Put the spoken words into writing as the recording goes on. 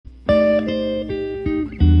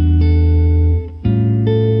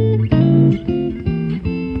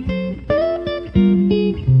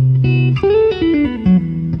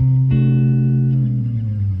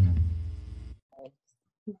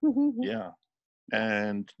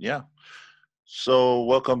And yeah, so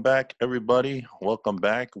welcome back, everybody. Welcome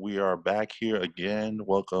back. We are back here again.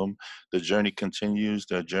 Welcome. The journey continues,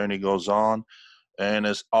 the journey goes on. And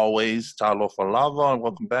as always, Talo Falava, and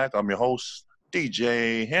welcome back. I'm your host,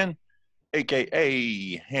 DJ Hen,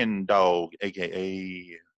 aka Hen Dog,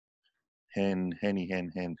 aka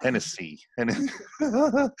Hennessy.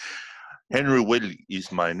 Henry Whitley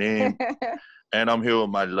is my name. And I'm here with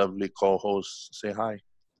my lovely co-host. Say hi.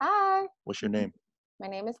 Hi, What's your name? my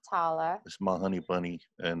name is Tala. It's my honey bunny.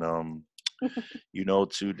 And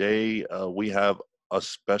today we have a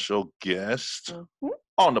special guest Mhm.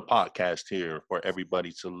 on the podcast here for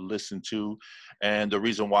everybody to listen to. And the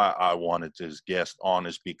reason why I wanted this guest on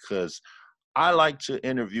is because I like to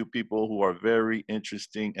interview people who are very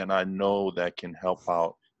interesting and I know that can help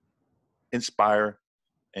out, inspire,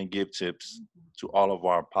 and give tips to all of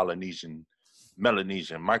our Polynesian,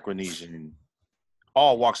 Melanesian, Micronesian,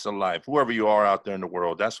 all walks of life, whoever you are out there in the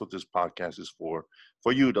world. That's what this podcast is for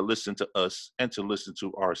you to listen to us and to listen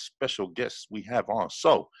to our special guests we have on.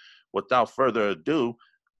 So, without further ado,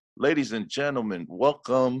 ladies and gentlemen,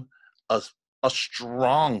 welcome a, a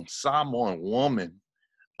strong Samoan woman,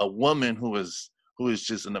 a woman who is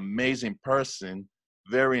just an amazing person,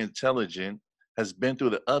 very intelligent, has been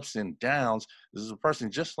through the ups and downs. This is a person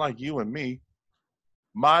just like you and me,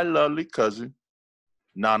 my lovely cousin,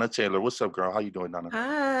 Nana Taylor. What's up, girl? How you doing, Nana?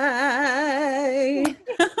 Hi.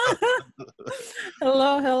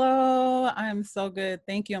 Hello. I'm so good.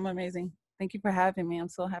 Thank you. I'm amazing. Thank you for having me. I'm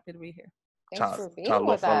so happy to be here. Thanks for being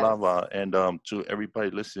with Talofa us. lava. And to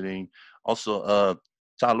everybody listening, also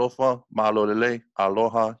Talofa, Malolele,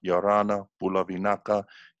 Aloha, Yorana, Pulavinaka,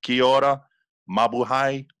 Kiora,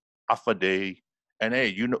 Mabuhay, Afade. And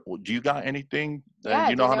hey, do you got anything that Yeah,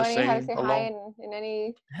 you do know you how know to how to say say hi hello? in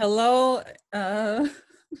any? Hello.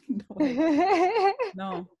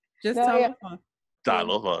 No, just No, yeah. telephone.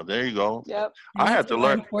 Talofa, there you go. Yep. I I need had to to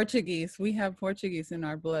learn learn Portuguese. We have Portuguese in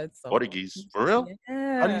our blood. So Portuguese. For real?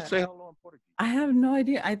 How do you yeah. say hello in Portuguese? I have no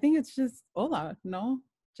idea. I think it's just hola. No,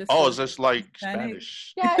 just Oh, a it's just like Hispanic.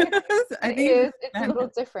 Spanish. Yeah, I it think is. it's It's a little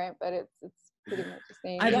Hispanic. different, but it's pretty much the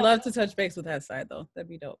same. I'd Yeah. love to touch base with that side though. That'd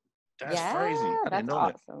be dope. That's Yeah, crazy. I didn't that's know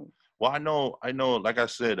that. awesome. Well, I know, like I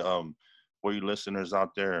said, for you listeners out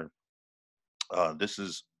there, this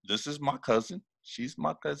is my cousin. She's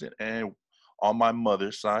my cousin, and on my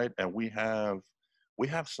mother's side, and we have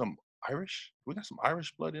some Irish. We got some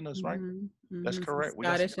Irish blood in us, right? That's Some correct. We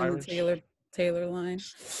got some Scottish in the Irish, Taylor line.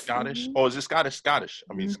 Scottish. Hmm. Oh, is it Scottish? Scottish.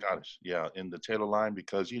 I mean Mhm. Scottish. Yeah, in the Taylor line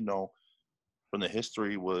because from the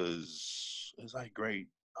history was it's like great.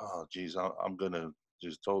 Oh, geez, I'm gonna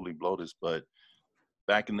just totally blow this, but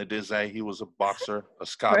back in the day, he was a boxer, a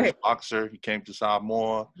Scottish Right. boxer. He came to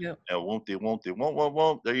Samoa, Yep. and won't.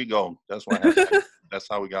 There you go. That's what happened. That's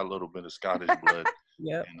how we got a little bit of Scottish blood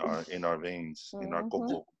Yep. in our veins, in our Hmm.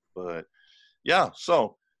 cocoa. But yeah,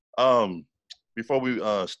 so um, before we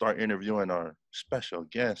start interviewing our special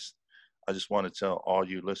guest, I just want to tell all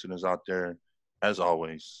you listeners out there, as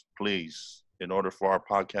always, please, in order for our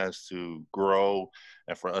podcast to grow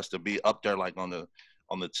and for us to be up there, like on the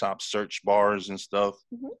top search bars and stuff,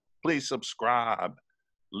 Hmm. please subscribe,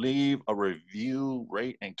 leave a review,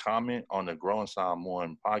 rate, and comment on the Growing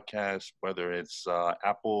Samoan podcast, whether it's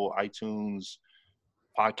Apple, iTunes,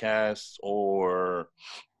 podcasts, or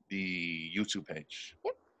the YouTube page,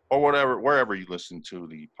 Yep. or whatever, wherever you listen to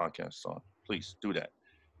the podcast on. Please do that.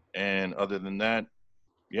 And other than that,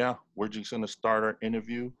 yeah, we're just gonna start our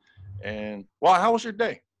interview. And well, how was your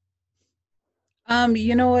day?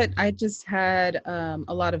 You know what? I just had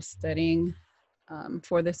a lot of studying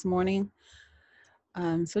for this morning.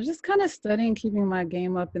 So just kind of studying, keeping my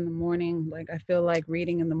game up in the morning. Like I feel like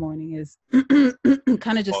reading in the morning is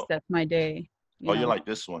kind of just Oh, sets my day, oh, you you're know. like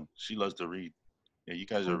this one. She loves to read. Yeah, you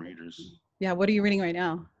guys are Um, readers. yeah, what are you reading right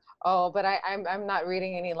now? Oh, but I'm not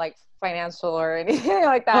reading any like financial or anything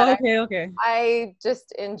like that. Oh, okay. I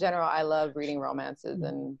just in general I love reading romances Mm.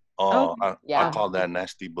 and Oh, Okay. I yeah. call that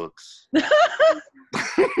nasty books.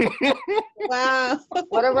 Wow.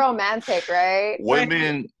 What a romantic, right?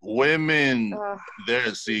 Right. women. Ugh.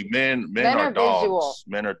 There, see, men Men are are visual. dogs.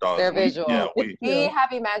 Men are dogs. They're Yeah, visual. Thank We you. have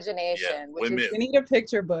yeah, imagination, which is women. We need a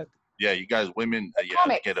picture book. Yeah, you guys, women. Yeah, they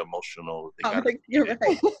comics. get emotional. They gotta Comics, you're read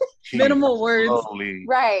right. it. Jeez, Minimal words.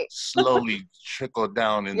 Right. slowly trickle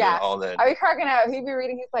down into Yeah. all that. Are we cracking out? He'd be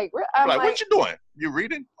reading. He's like, I'm Like, like, what you doing? You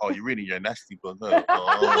reading? Oh, you reading your nasty book? Huh?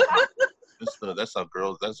 Oh, that's how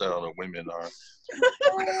girls. That's how the women are.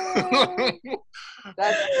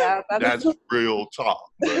 that's That's real talk.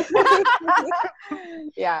 But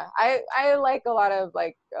yeah. I like a lot of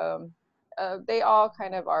like they all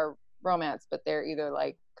kind of are romance, but they're either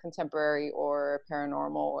like contemporary or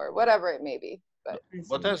paranormal or whatever it may be.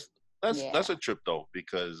 But that's Yeah. that's a trip though,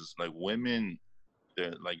 because like women,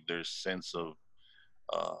 their sense of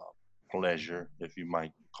uh, pleasure, if you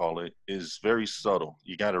might call it, is very subtle.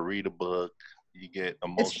 You got to read a book, you get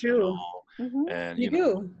It's true. emotional, Hmm. and You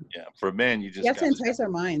do. yeah. For men, you You just have to got to, entice our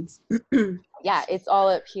minds. Yeah, it's all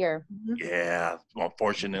up here. yeah.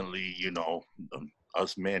 Unfortunately,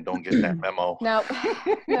 us men don't get that memo. No,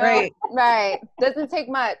 no, Right. right. Doesn't take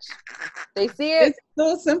much. They see it. It's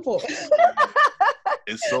so simple.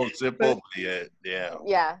 It's so simple, But but yeah.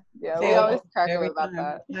 Yeah, yeah. We fail always crack up every about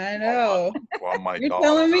time. that. I know. While my You're dog,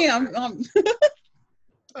 telling me I'm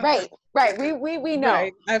Right, right. We know.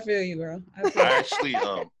 right. I feel you, girl. I feel I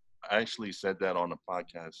you. actually said that on a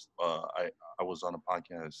podcast. I was on a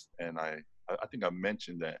podcast, and I think I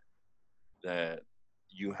mentioned that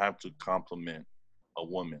you have to compliment a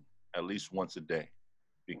woman at least once a day,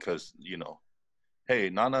 because hey,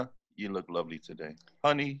 Nana, you look lovely today.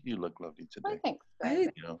 Honey, you look lovely Oh, today. thanks. I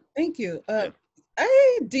You know, thank you. yeah.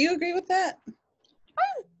 Do you agree with that?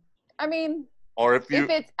 I mean, Or if if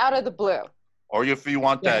you it's out of the blue, or if you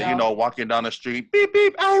want Yeah. that, you know. walking down the street, beep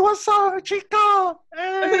beep, hey, what's up, Chico?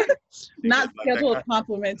 Hey. You Not get like that scheduled kind-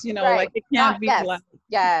 compliments, Right. like it Not can't be yes, like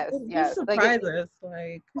yes, you yes. Like surprise us.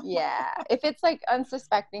 Like yeah. If it's like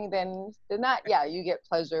unsuspecting, then that, yeah, you get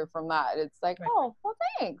pleasure from that. It's like, Right. oh, well,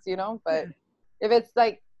 thanks, But Yeah. if it's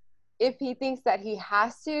like, if he thinks that he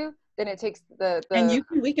has to, then it takes the And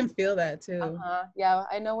we can feel that too. Yeah,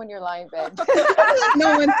 I know when you're lying, babe.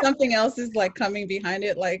 Know when something else is like coming behind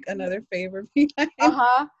it, like another favor behind.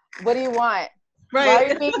 What do you want? Right. Why are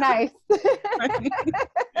you being nice? Right.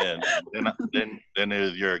 Yeah, then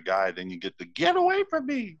if you're a guy, then you get to get away from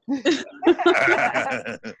me.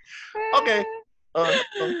 Okay,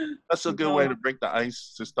 that's a good way to break the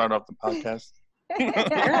ice to start off the podcast.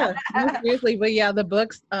 Yeah, no, seriously. But yeah, the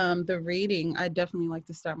books, the reading, I definitely like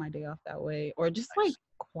to start my day off that way, or just like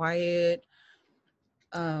quiet.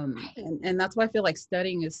 And that's why I feel like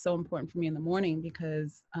studying is so important for me in the morning,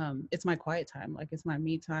 because it's my quiet time, like it's my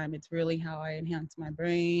me time. It's really how I enhance my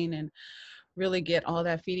brain and really get all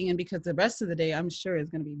that feeding in, because the rest of the day I'm sure is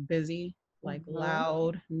going to be busy, like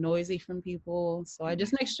loud, noisy from people. So I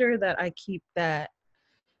just make sure that I keep that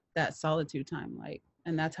solitude time, like,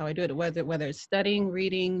 and that's how I do it, whether it's studying,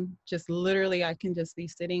 reading, just literally I can just be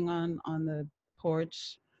sitting on the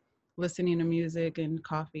porch listening to music and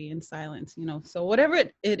coffee and silence, so whatever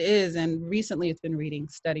it is. And recently it's been reading,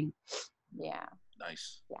 studying. Yeah.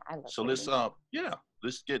 Nice. Yeah, I love So reading.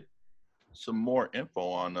 let's get some more info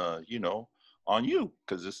on on you,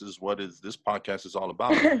 because this podcast is all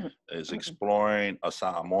about, is exploring a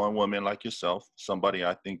Samoan woman like yourself, somebody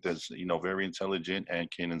I think that's very intelligent and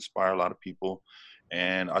can inspire a lot of people.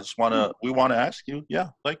 And we want to ask you,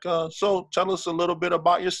 so tell us a little bit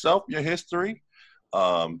about yourself, your history,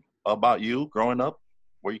 about you growing up,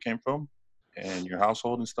 where you came from, and your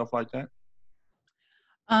household and stuff like that.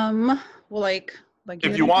 Well, like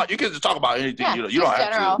If you want, you can just talk about anything. Yeah, You don't just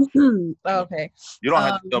have general. to. Okay. You don't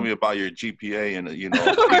have to tell me about your GPA and you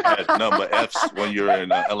had number Fs when you were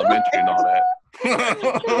in elementary and all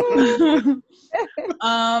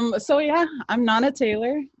that. So yeah, I'm Nana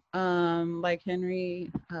Taylor. Like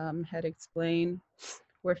Henry had explained,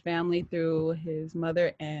 we're family through his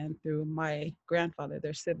mother and through my grandfather,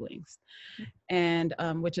 their siblings, and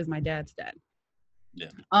which is my dad's dad.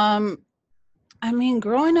 Yeah. I mean,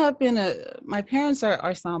 growing up my parents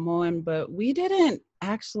are Samoan, but we didn't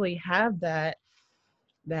actually have that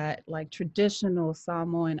like traditional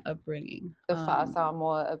Samoan upbringing. The Fa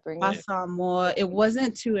Samoa upbringing. Fa Samoa, it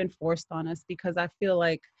wasn't too enforced on us, because I feel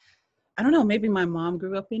like, I don't know, maybe my mom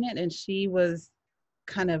grew up in it and she was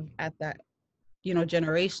kind of at that,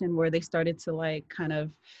 generation where they started to like kind of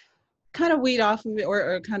weed off of it,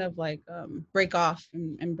 or kind of like break off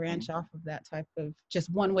and branch off of that type of just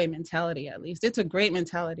one way mentality. At least it's a great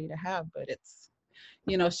mentality to have, but it's,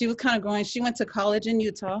 she was kind of she went to college in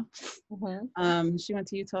Utah. She went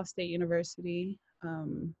to Utah State University.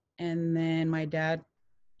 And then my dad,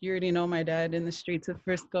 you already know my dad, in the streets of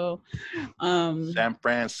Frisco. San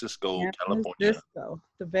Francisco, California.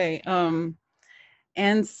 The Bay.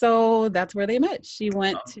 And so that's where they met. She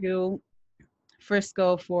went to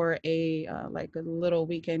Frisco for a like a little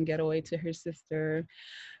weekend getaway to her sister,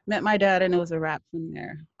 met my dad, and it was a wrap from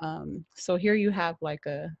there. So here you have like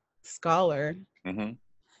a scholar, and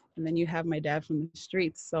then you have my dad from the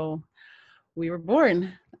streets. So we were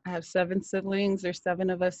born. I have 7 siblings. There's 7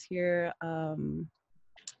 of us here.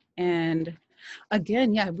 And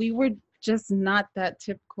again, yeah, we were just not that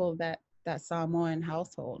typical, that Samoan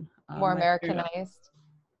household. More Americanized.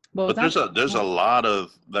 What was But that? there's a lot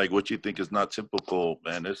of like what you think is not typical,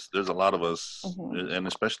 man. There's a lot of us, and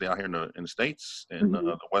especially out here in the States, in Mhm.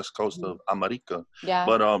 the West Coast of America. Yeah.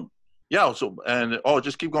 But yeah. So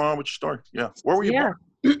just keep going on with your story. Yeah, where were you Yeah.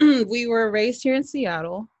 born? We were raised here in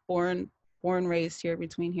Seattle, born, raised here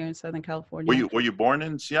between here and Southern California. Were you born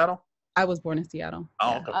in Seattle? I was born in Seattle.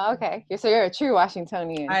 Oh, Yeah. okay. Oh, okay. So you're a true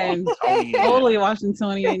Washingtonian. I am Washingtonian. totally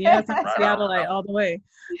Washingtonian. Yes, I'm Right on, Seattleite all the way.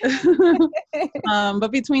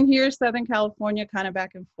 But between here, Southern California, kind of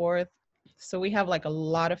back and forth. So we have like a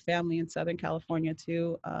lot of family in Southern California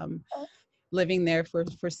too, living there for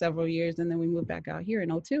several years. And then we moved back out here in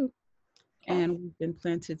 '02, and we've been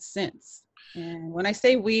planted since. And when I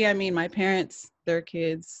say we, I mean my parents, their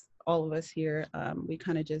kids, all of us here. We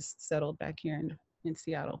kind of just settled back here in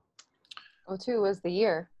Seattle. '02 was the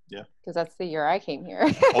year. Yeah. Because that's the year I came here.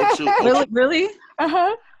 Really?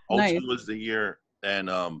 Uh-huh. Nice. '02 was the year, and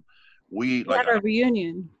we We had our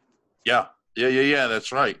reunion. Yeah,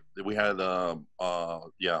 that's right. We had the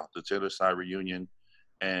Taylor side reunion,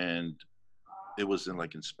 and it was in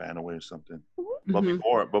Spanaway or something.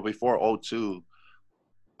 But before '02,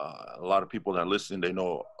 a lot of people that listen, they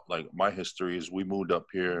know like my history is we moved up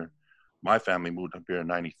here. My family moved up here in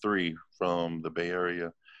 '93 from the Bay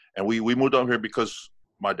Area, and we moved up here because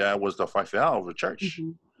my dad was the Faifal of the church,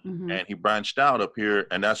 and he branched out up here,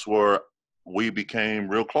 and that's where we became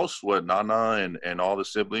real close with Nana and all the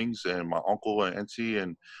siblings and my uncle and auntie,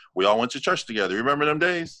 and we all went to church together. You remember them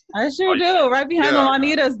days? I sure do. Right behind the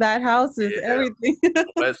Juanitas, that house is everything.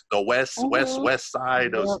 the west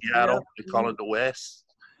side of Seattle. Yep. They call it the West.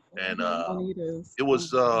 And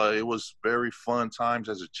it was very fun times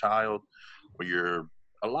as a child. Where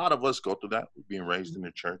a lot of us go through that, being raised in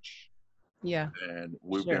the church. Yeah. And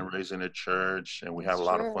we've been raised in the church, and we have a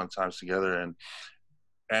lot of fun times together. And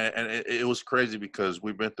it was crazy because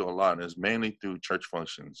we've been through a lot, and it's mainly through church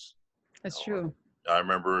functions. That's true. I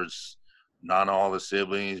remember not all the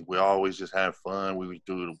siblings. We always just had fun. We would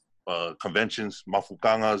do conventions,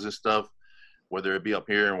 mafukangas and stuff, whether it be up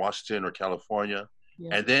here in Washington or California.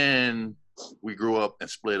 Yeah. And then we grew up and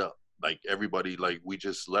split up. Like everybody, like we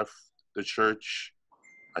just left the church.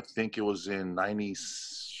 I think it was in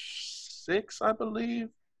 '96, I believe.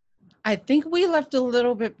 I think we left a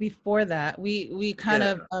little bit before that. We kind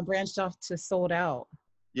of branched off to Sold Out.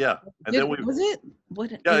 Yeah, and then was it?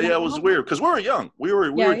 It was weird because we were young. We were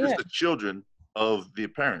just the children of the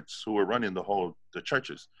parents who were running the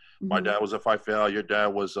churches. My dad was a Faifal. Your dad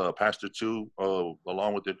was a pastor too,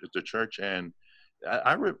 along with the church. And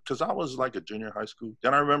because I was like a junior high school.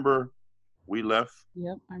 Then I remember we left.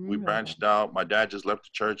 Yep, I remember. We branched out. My dad just left the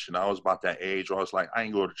church, and I was about that age where I was like, I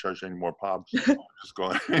ain't going to church anymore, Pops. I'm just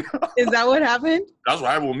going. Is that what happened? That's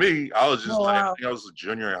what happened with me. I was just I think I was a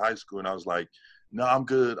junior in high school, and I was like, no, I'm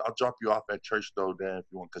good. I'll drop you off at church though, Dad, if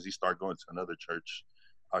you want, because he started going to another church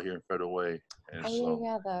out here in Federal Way. And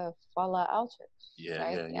the Fala Al Church.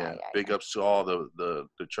 Yeah. Big ups to all the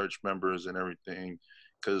church members and everything,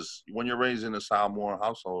 because when you're raised in a Samoan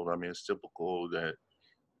household, I mean, it's typical that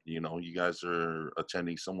you guys are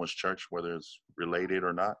attending someone's church, whether it's related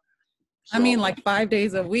or not. So, I mean, like 5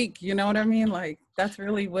 days a week, you know what I mean? Like, that's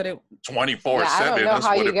really what it... 24/7, that's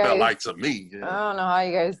what it felt like to me. Yeah. I don't know how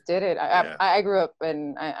you guys did it. I grew up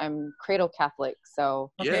and I'm cradle Catholic,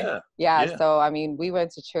 so... Yeah, so, I mean, we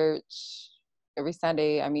went to church every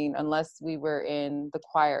Sunday. I mean, unless we were in the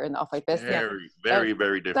choir in the Alpha Best. Very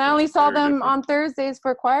different. I only saw them on Thursdays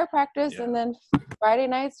for choir practice, and then Friday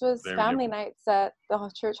nights was family nights at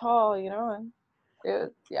the church hall, and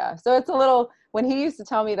so it's a little... When he used to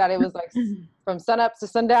tell me that it was like from sunup to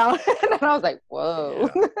sundown, and I was like, whoa.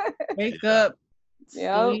 Wake up,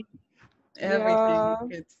 sleep,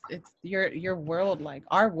 everything. It's your world, like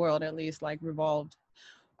our world at least, like revolved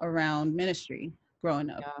around ministry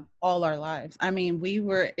growing up all our lives. I mean,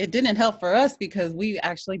 it didn't help for us because we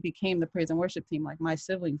actually became the praise and worship team, like my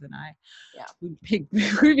siblings and I. We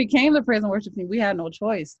became the praise and worship team. We had no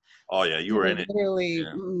choice. Oh yeah, you were in it. Literally,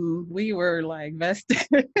 we were like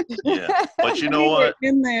vested. Yeah, but you know what?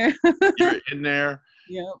 In there. You're in there.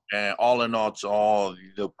 Yep. And all in all, to all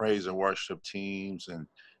the praise and worship teams and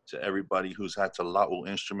to everybody who's had to la'u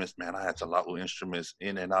instruments. Man, I had to la'u instruments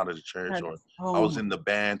in and out of the church. I was in the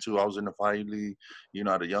band too. I was in the Faili,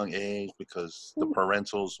 at a young age because the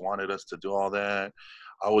parentals wanted us to do all that.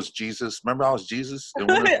 I was Jesus. Remember, I was Jesus in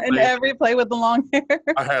every play with the long hair.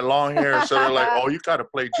 I had long hair, so they're like, "Oh, you gotta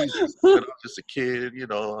play Jesus." And I was just a kid,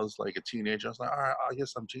 I was like a teenager. I was like, "All right, I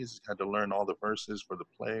guess I'm Jesus." I had to learn all the verses for the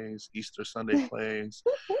plays, Easter Sunday plays.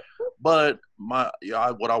 But what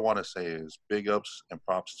I want to say is big ups and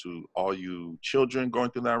props to all you children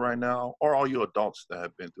going through that right now, or all you adults that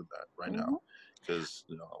have been through that right now, because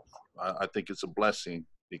I think it's a blessing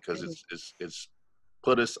because it's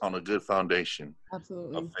put us on a good foundation of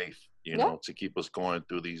Absolutely. faith, to keep us going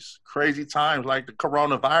through these crazy times like the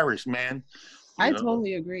coronavirus, man. I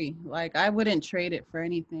totally agree. Like, I wouldn't trade it for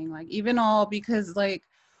anything. Like, even all because like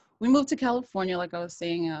we moved to California, like I was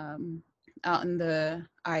saying, out in the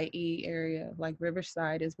IE area, like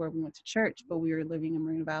Riverside is where we went to church, but we were living in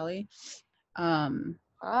Marina Valley.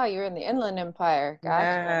 You're in the Inland Empire.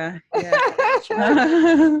 Gotcha.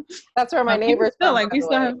 Yeah. That's where my neighbor's still from. like we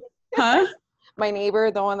still have, huh? My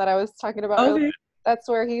neighbor, the one that I was talking about earlier, that's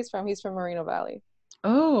where he's from. He's from Moreno Valley.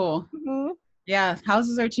 Oh, yeah.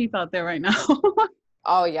 Houses are cheap out there right now.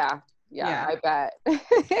 Oh yeah, I bet.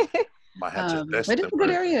 But it's a good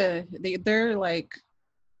area. They're like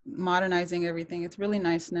modernizing everything. It's really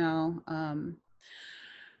nice now.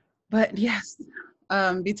 But yes,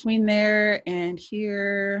 between there and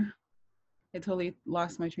here, I totally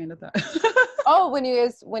lost my train of thought. Oh, when you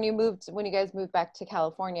guys moved back to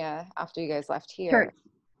California after you guys left here. Church.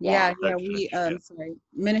 Yeah, we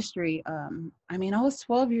ministry. I mean, I was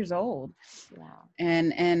 12 years old. Wow.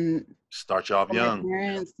 And start you off young. My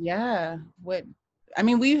parents, we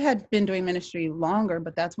had been doing ministry longer,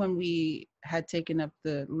 but that's when we had taken up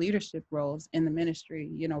the leadership roles in the ministry,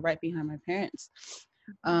 right behind my parents.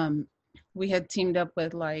 We had teamed up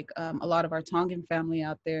with like a lot of our Tongan family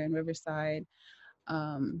out there in Riverside.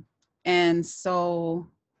 And so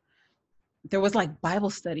there was like Bible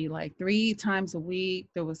study like 3 times a week.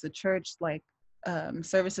 There was a church like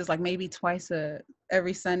services like maybe twice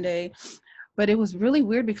every Sunday. But it was really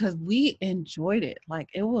weird because we enjoyed it. Like,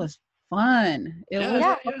 it was fun. It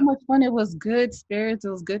was so much fun. It was good spirits. It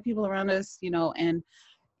was good people around us, and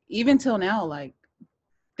even till now, like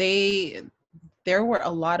there were a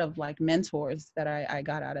lot of like mentors that I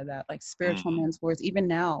got out of that, like spiritual mentors. Even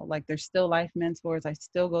now, like there's still life mentors. I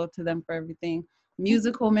still go to them for everything.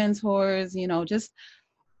 Musical mentors, just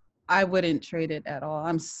I wouldn't trade it at all.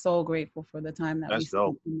 I'm so grateful for the time that we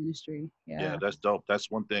spent in ministry. Yeah, that's dope.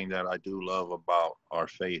 That's one thing that I do love about our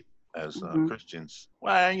faith as Christians.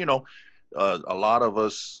 Well, a lot of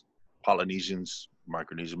us Polynesians,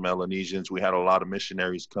 Micronesian, Melanesians, we had a lot of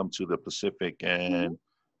missionaries come to the Pacific and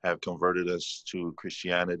have converted us to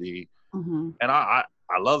Christianity. And I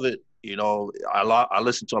love it. I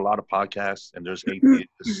listen to a lot of podcasts, and there's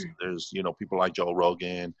atheists, there's, people like Joe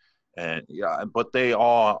Rogan, and but they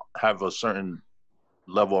all have a certain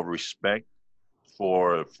level of respect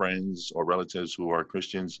for friends or relatives who are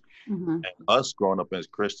Christians. And us growing up as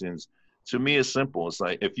Christians, to me, it's simple. It's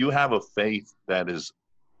like, if you have a faith that is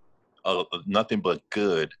nothing but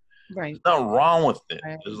good, right, there's nothing wrong with it.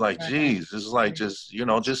 It's like, geez, it's like, just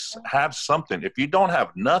have something. If you don't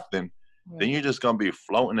have nothing, then you're just gonna be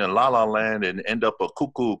floating in la la land and end up a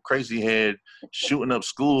cuckoo, crazy head, shooting up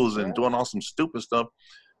schools and doing all some stupid stuff.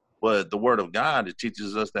 But the Word of God, it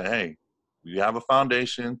teaches us that, hey, we have a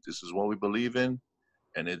foundation. This is what we believe in,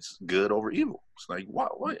 and it's good over evil. It's like, why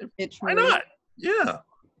not? Yeah,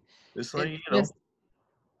 it's like,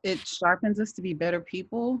 it sharpens us to be better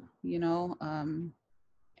people,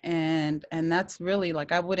 and that's really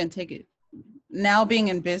like, I wouldn't take it now being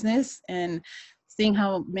in business and seeing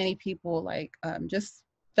how many people like just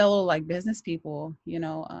fellow like business people,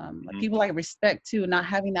 like people like respect too, not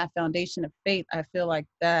having that foundation of faith. I feel like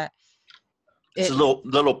that it's a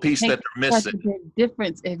little piece that they're missing. Such a big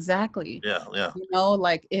difference. Exactly. Yeah.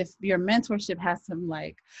 Like if your mentorship has some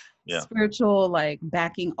like spiritual like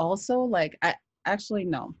backing also, like I actually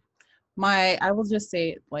no. I will just say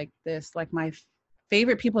it like this, like my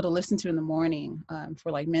favorite people to listen to in the morning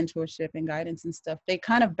for like mentorship and guidance and stuff, they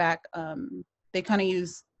kind of they kind of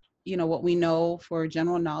use, what we know for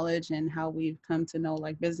general knowledge and how we've come to know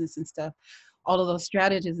like business and stuff, all of those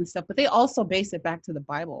strategies and stuff, but they also base it back to the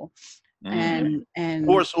Bible. And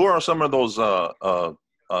who are some of those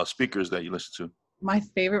speakers that you listen to? My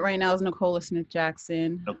favorite right now is Nicola Smith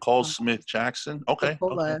Jackson. Nicole Smith Jackson. Okay.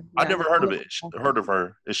 Nicola, I never heard of it. Heard of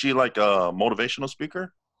her. Is she like a motivational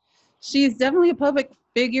speaker? She's definitely a public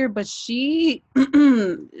figure, but she's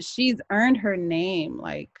earned her name.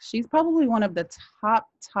 Like, she's probably one of the top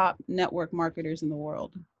network marketers in the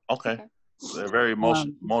world. Okay. They're very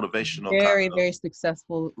motivational. Very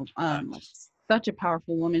successful. Such a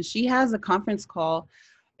powerful woman. She has a conference call.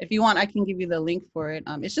 If you want, I can give you the link for it.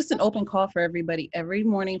 It's just an open call for everybody every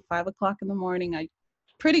morning, 5 o'clock in the morning. I'm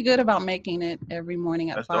pretty good about making it every morning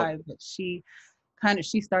at 5, dope. But she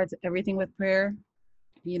starts everything with prayer,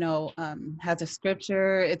 has a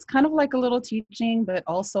scripture. It's kind of like a little teaching, but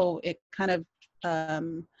also it kind of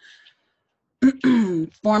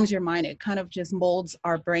forms your mind. It kind of just molds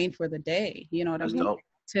our brain for the day. You know what I mean? Dope.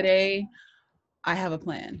 Today, I have a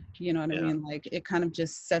plan. You know what I Yeah. mean? Like it kind of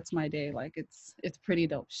just sets my day. Like it's pretty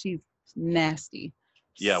dope. She's nasty.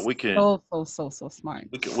 Yeah, we can So smart.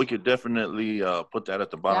 we could definitely put that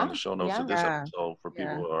at the bottom of Yeah, the show notes of yeah. this Yeah. episode for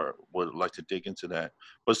people Yeah. who would like to dig into that.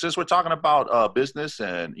 But since we're talking about business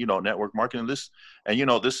and network marketing, this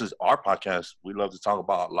is our podcast. We love to talk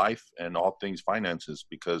about life and all things finances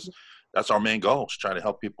because that's our main goal. Is try to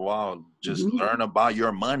help people out, just Mhm. learn about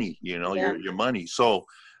your money. Yeah. Your money. So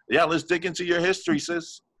yeah, let's dig into your history,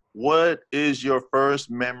 sis. What is your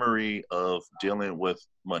first memory of dealing with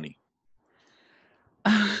money?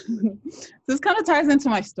 This kind of ties into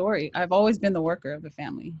my story. I've always been the worker of the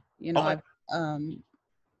family. Okay. I've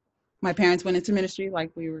my parents went into ministry,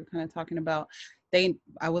 like we were kind of talking about.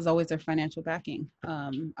 I was always their financial backing.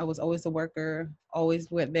 I was always the worker, always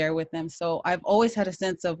there with them. So I've always had a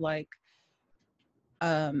sense of like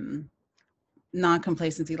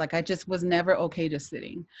non-complacency. Like I just was never okay just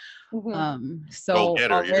sitting. Go So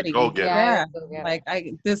getter. You're a already, go getter. yeah, Yeah. like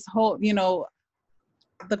this whole,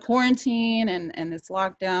 the quarantine and this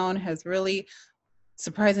lockdown has really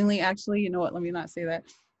surprisingly, actually, you know what, let me not say that,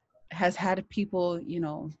 has had people,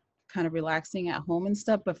 kind of relaxing at home and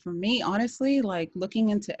stuff. But for me, honestly, like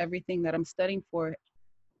looking into everything that I'm studying for,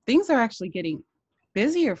 things are actually getting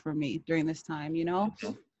busier for me during this time,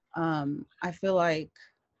 I feel like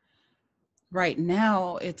right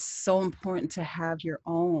now it's so important to have your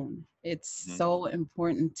own. It's Mhm. so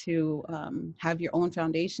important to have your own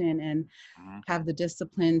foundation and Mhm. have the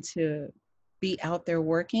discipline to be out there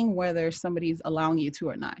working, whether somebody's allowing you to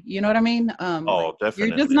or not. You know what I mean? Oh, Like you're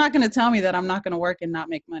just definitely. not going to tell me that I'm not going to work and not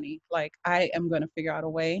make money. Like I am going to figure out a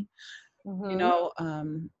way.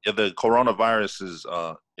 Yeah, the coronavirus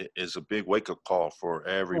is a big wake up call for For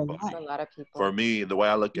a everybody. lot. A lot of For people. me, the way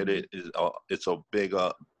I look at Mhm. it is it's a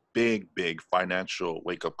big financial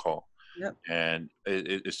wake up call, Yep. and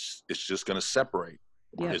it's just going to separate.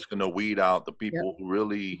 Yep. It's going to weed out the Yep. people who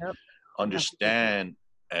really Yep. Absolutely. understand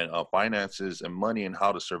and finances and money and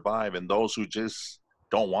how to survive, and those who just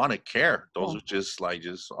don't want to care. Those Oh, who just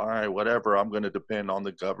all right, whatever. I'm going to depend on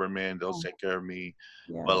the government. They'll oh, take care of me.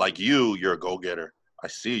 But yes. like you're a go getter. I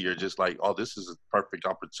see. You're just like, oh, this is a perfect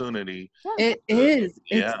opportunity. Yeah. It To, is.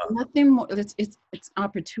 It's yeah. nothing more. It's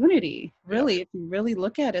opportunity. Yeah. Really, if you really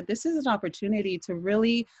look at it, this is an opportunity to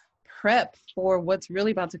really prep for what's really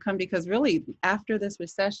about to come. Because really, after this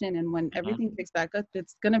recession and when Mhm. everything picks back up,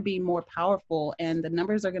 it's going to be more powerful, and the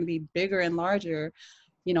numbers are going to be bigger and larger.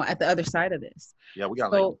 At the other side of this. Yeah, we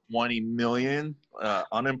got like So 20 million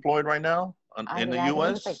unemployed right now in the I think it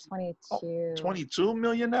was like U.S. Oh, 22. 22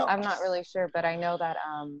 million now. I'm not really sure, but I know that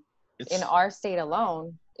in It's our state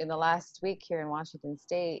alone, in the last week here in Washington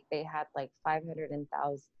State, they had like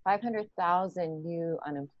 500,000 new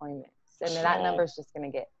unemployments, and that so number is just going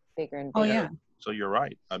to get bigger and oh bigger. yeah, so you're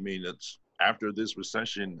right. I mean, it's after this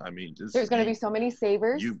recession. I mean, There's going to be so many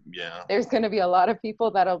savers. yeah. There's going to be a lot of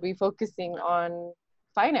people that'll be focusing on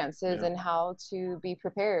finances Yeah. and how to be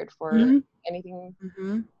prepared for Mhm. anything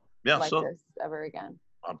Mhm. Yeah, like so this ever again.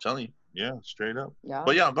 I'm telling you, yeah, straight up. Yeah.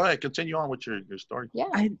 But yeah, go ahead, continue on with your story. Yeah.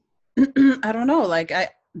 I I don't know. Like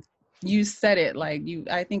you said it. Like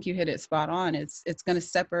I think you hit it spot on. It's going to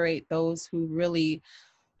separate those who really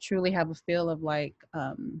truly have a feel of like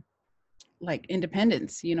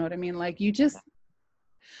independence. You know what I mean? Like you just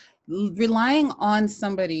relying on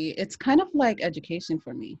somebody. It's kind of like education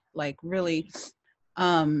for me. Like really,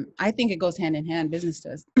 I think it goes hand in hand. Business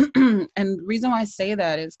does, and the reason why I say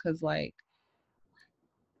that is because like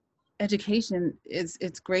education is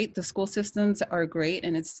it's great. The school systems are great,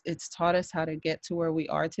 and it's taught us how to get to where we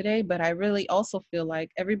are today. But I really also feel like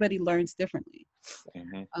everybody learns differently.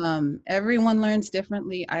 Everyone learns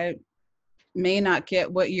differently. I may not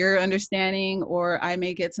get what you're understanding, or I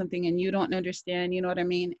may get something and you don't understand. You know what I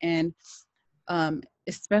mean? And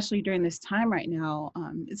especially during this time right now,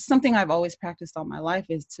 it's something I've always practiced all my life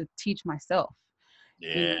is to teach myself.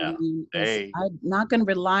 You know what I Yeah. mean? Hey, I'm not going to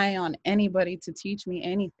rely on anybody to teach me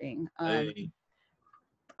anything. hey.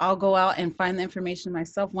 I'll go out and find the information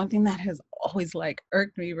myself. One thing that has always like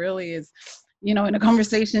irked me really is, in a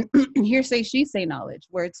conversation, hearsay, she say knowledge,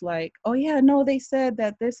 where it's like, oh yeah, no, they said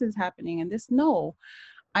that this is happening and this. No,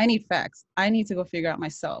 I need facts. I need to go figure out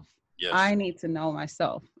myself. Yes. I need to know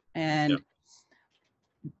myself. Yep. And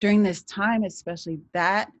during this time, especially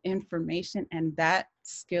that information and that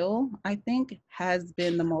skill, I think has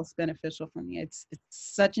been the most beneficial for me. It's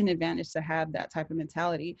such an advantage to have that type of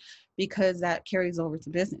mentality because that carries over to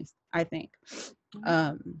business, I think.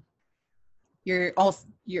 You're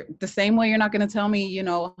the same way you're not going to tell me,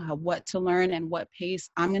 what to learn and what pace.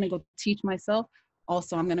 I'm going to go teach myself.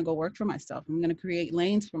 Also, I'm going to go work for myself. I'm going to create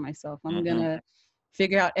lanes for myself. I'm going Mm-hmm. to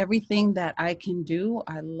figure out everything that I can do,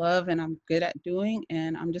 I love and I'm good at doing,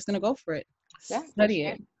 and I'm just gonna go for it. Yeah. Study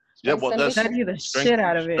it. Yeah, well, that's Study the strength. shit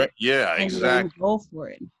out of it. Yeah, and exactly. then go for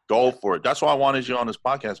it. Go for it. That's why I wanted you on this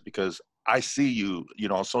podcast, because I see you,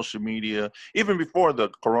 on social media, even before the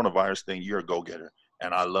coronavirus thing, you're a go-getter.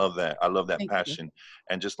 And I love that. I love that Thank passion. you.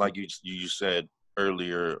 And just like you said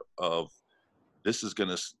earlier, of this is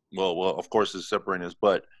gonna, well, of course it's separating us,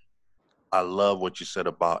 but I love what you said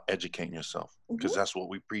about educating yourself, because that's what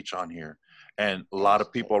we preach on here. And a lot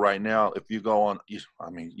of people right now, if you go on, I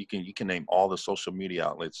mean, you can name all the social media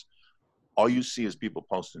outlets. All you see is people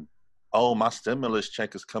posting, oh, my stimulus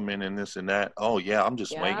check is coming and this and that. Oh yeah, I'm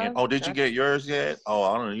just waiting. Oh, did you get yours yet? Oh,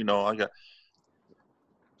 I don't know, I got.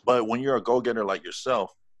 But when you're a go-getter like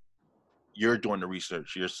yourself, you're doing the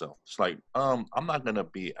research yourself. It's like, I'm not gonna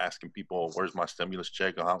be asking people, where's my stimulus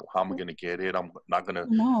check, or how am I gonna get it? I'm not gonna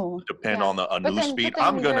depend on a news feed.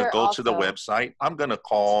 I'm gonna go to the website. I'm gonna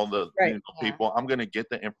call the people. I'm gonna get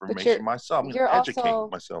the information myself. I'm gonna educate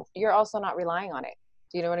myself. You're also not relying on it.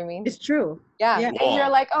 Do you know what I mean? It's true. Yeah. And you're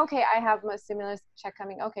like, okay, I have my stimulus check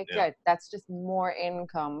coming. Okay, good. That's just more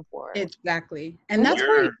income for it. Exactly. And that's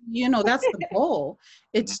why, that's the goal.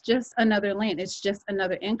 It's just another lane. It's just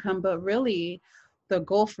another income. But really, the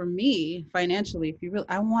goal for me financially, if you really,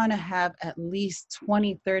 I want to have at least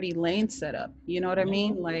 20, 30 lanes set up. You know what I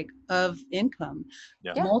mean? Like, of income.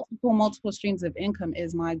 Multiple streams of income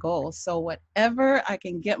is my goal. So whatever I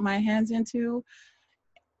can get my hands into,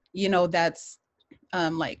 that's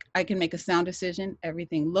like, I can make a sound decision.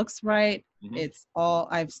 Everything looks right. It's all,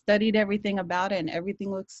 I've studied everything about it and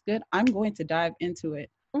everything looks good. I'm going to dive into it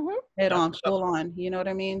head on, full on. You know what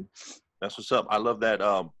I mean? That's what's up. I love that.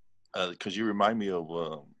 Because you remind me of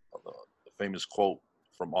the famous quote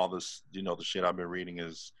from all this, the shit I've been reading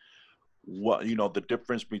is what, the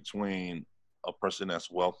difference between a person that's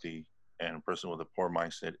wealthy and a person with a poor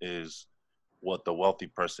mindset is what the wealthy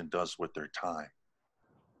person does with their time.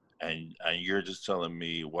 And you're just telling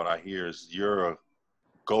me, what I hear is you're a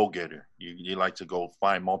go-getter. You like to go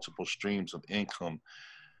find multiple streams of income.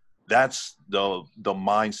 That's the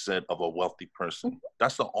mindset of a wealthy person.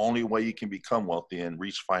 That's the only way you can become wealthy and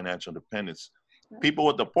reach financial independence. People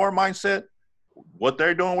with the poor mindset, what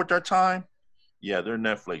they're doing with their time, they're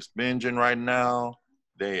Netflix binging right now.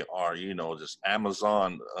 They are, just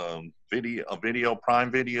Amazon video,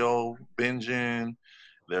 Prime Video binging.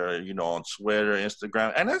 They're, on Twitter,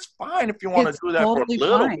 Instagram, and that's fine if you want to do that totally for a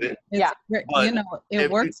little bit. But it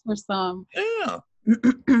works for some. Yeah.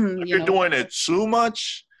 If you're doing it too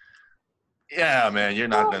much, man, you're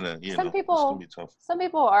not gonna. Some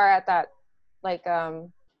people are at that, like,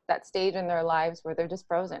 that stage in their lives where they're just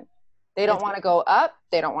frozen. They don't want to go up.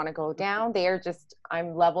 They don't want to go down. They are just,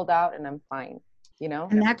 I'm leveled out and I'm fine.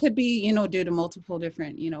 And that could be, due to multiple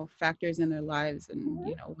different, factors in their lives,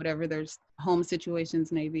 and, whatever their home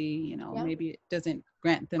situations may be, maybe it doesn't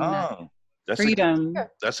grant them that freedom.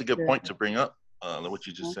 That's a good point to bring up. What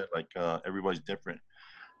you just said, like, everybody's different.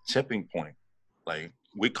 Tipping point, like,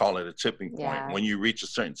 we call it a tipping point. When you reach a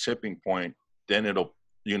certain tipping point, then it'll,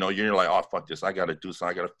 you're like, oh, fuck this. I got to do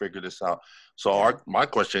something. I got to figure this out. So my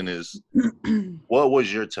question is, what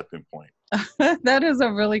was your tipping point? That is a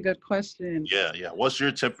really good question. Yeah. What's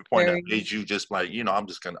your tipping point that made you just like, I'm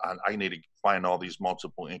just gonna, I need to find all these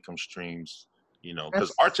multiple income streams,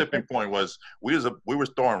 because our tipping point was we were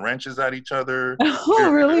throwing wrenches at each other. Oh,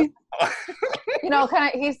 really?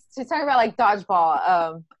 He's talking about like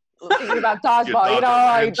dodgeball. Thinking about dodgeball, you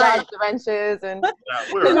dodge the wrenches, and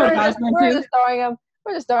we're just throwing them.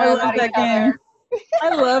 We're just throwing them at each other.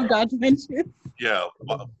 I love dodge wrenches. Yeah,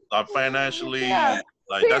 financially.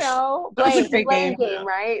 Like, blame game,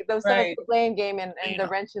 right? Those the blame game, and the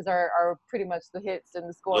wrenches are pretty much the hits and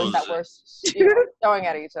the scores that we're throwing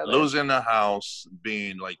at each other. Losing the house,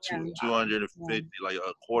 being like 250, like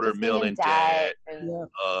 $250,000 in debt,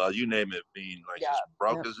 you name it, being like just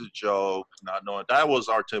broke as a joke, not knowing. That was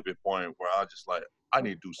our tipping point where I just like, I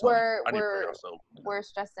need to do something. We're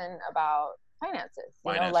stressing about finances,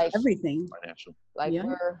 like everything financial. Like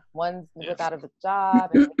we're one's without a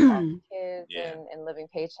job and kids and living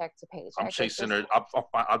paycheck to paycheck. I'm chasing her.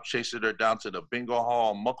 I'm chasing her down to the bingo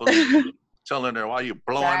hall, telling her, why you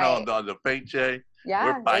blowing on the paycheck. Yeah,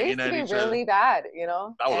 we're fighting at each other. Really bad,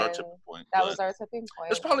 That was our tipping point. That was our tipping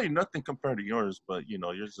point. It's probably nothing compared to yours, but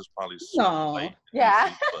yours is probably light. Yeah.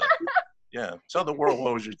 Easy, but, tell the world,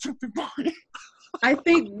 what was your tipping point? I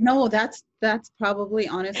think that's probably,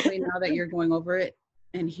 honestly, now that you're going over it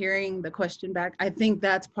and hearing the question back, I think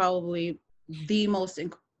that's probably the most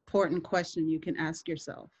important question you can ask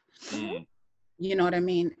yourself. You know what I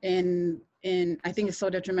mean? And I think it's so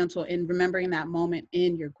detrimental in remembering that moment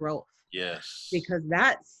in your growth. Yes. Because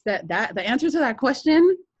the answer to that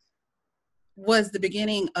question was the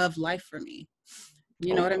beginning of life for me.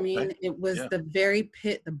 You know what I mean? It was the very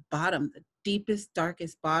pit, the bottom, the deepest,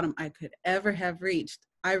 darkest bottom I could ever have reached.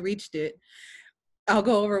 I reached it. I'll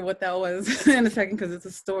go over what that was in a second because it's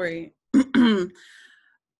a story.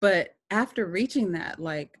 But after reaching that,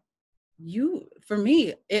 like, for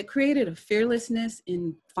me, it created a fearlessness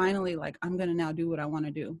in finally, like, I'm going to now do what I want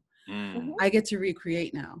to do. I get to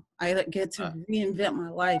recreate now. I get to reinvent my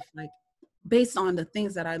life, like, based on the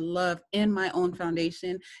things that I love in my own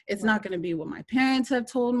foundation. It's not going to be what my parents have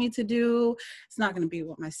told me to do. It's not going to be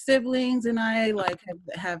what my siblings and I like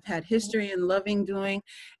have had history and loving doing.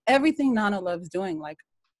 Everything Nana loves doing, like,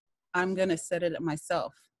 I'm going to set it up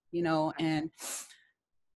myself, you know, and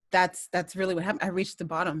that's really what happened. I reached the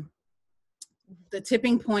bottom. The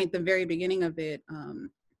tipping point, the very beginning of it,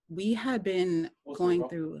 we had been going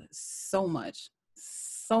through so much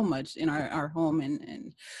in our home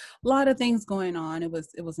and a lot of things going on. It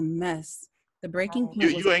was a mess. The breaking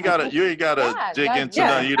point you ain't gotta dig into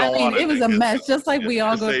nothing you don't want to. It was a mess, just like we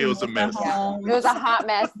all go through. It was a mess. It was a hot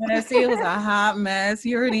mess. See, it was a hot mess.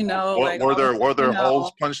 You already know. Were there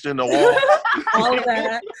holes punched in the wall? All of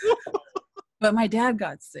that. But my dad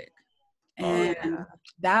got sick. And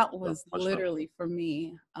that was literally for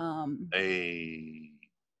me.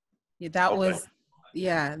 That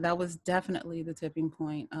was definitely the tipping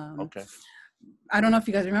point. I don't know if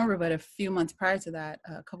you guys remember, but a few months prior to that,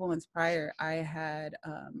 a couple months prior, I had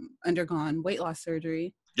undergone weight loss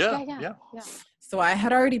surgery. Yeah. So I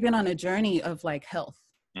had already been on a journey of like health,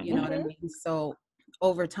 you know what I mean? So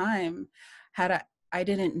over time, I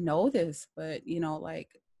didn't know this, but you know, like,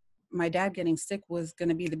 my dad getting sick was going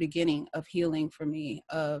to be the beginning of healing for me,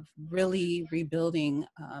 of really rebuilding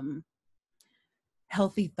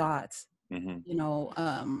healthy thoughts, you know,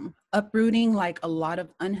 uprooting like a lot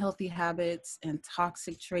of unhealthy habits and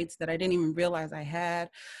toxic traits that I didn't even realize I had.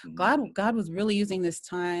 God was really using this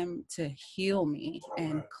time to heal me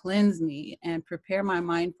and cleanse me and prepare my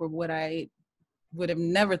mind for what I would have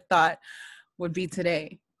never thought would be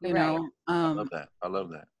today. You know, I love that.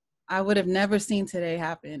 I would have never seen today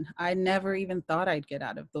happen. I never even thought I'd get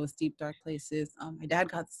out of those deep, dark places. My dad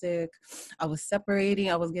got sick. I was separating.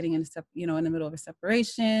 I was getting in the middle of a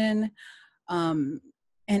separation. And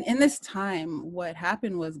in this time, what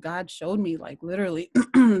happened was God showed me, like, literally,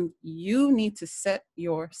 you need to set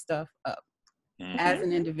your stuff up as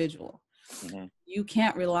an individual. You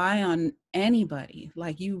can't rely on anybody.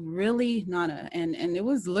 Like, you really, Nana, and it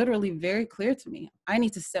was literally very clear to me. I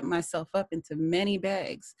need to set myself up into many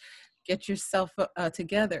bags. Get yourself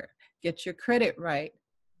together. Get your credit right.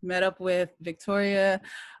 Met up with Victoria,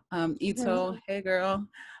 Ito. Hey, girl.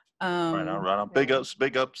 Right on. Big ups.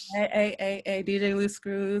 Hey, DJ Loose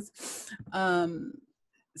Screws.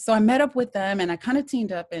 So I met up with them and I kind of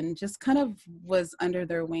teamed up and just kind of was under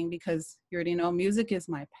their wing because you already know music is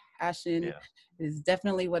my passion. It is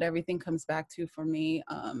definitely what everything comes back to for me,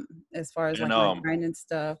 as far as my grind and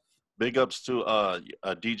stuff. Big ups to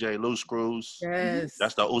DJ Loose Screws. Yes.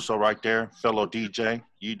 That's the Uso right there, fellow DJ,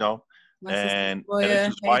 you know. And it's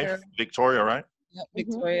his wife, Victoria, right? Yep,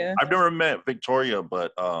 Victoria. I've never met Victoria,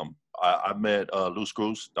 but I met Loose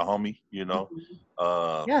Screws, the homie, you know,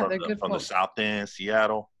 from the South End,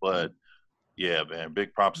 Seattle. But yeah, man,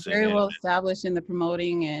 big props to him. Very well established in the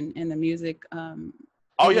promoting and in the music.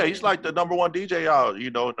 He's like the number one DJ out,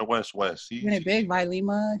 you know, in the West. He's big.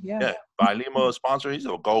 Vilema, Vilema sponsor. He's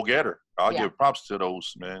a go-getter. I'll give props to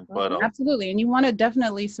those, man. But absolutely, and you want to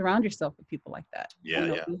definitely surround yourself with people like that.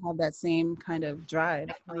 Yeah. You have that same kind of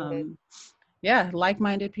drive.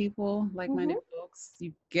 Like-minded people, like-minded folks.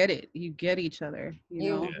 You get it. You get each other.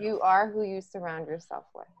 You know? You are who you surround yourself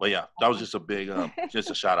with. Well, yeah, that was just a big,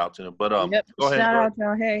 just a shout out to them. But go ahead. Shout out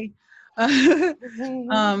to hey.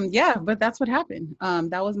 But that's what happened.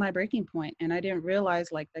 That was my breaking point, and I didn't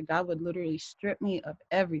realize like that God would literally strip me of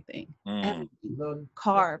everything.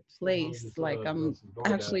 Car, place. Like I'm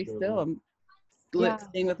actually still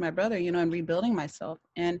staying with my brother, you know, and rebuilding myself.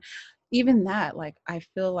 And even that, like, I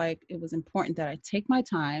feel like it was important that I take my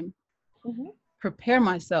time, prepare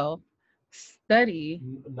myself, study,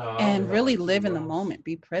 and really live in the moment,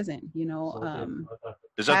 be present, you know.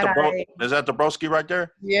 Is that the broski right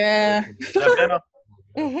there? Yeah. Is that Benno?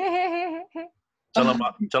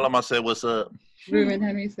 Tell him I said what's up. Ruben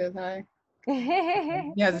Henry says hi.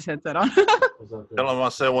 He has his headset on. Tell him I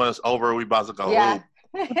said when it's over, we about to go. Yeah.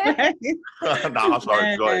 I'm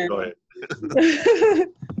sorry. Go ahead.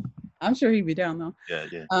 I'm sure he'd be down though.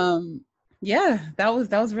 Yeah. That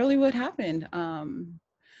was really what happened.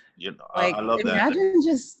 You know, like, I love that. Imagine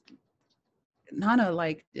just Nana,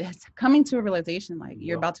 like it's coming to a realization, like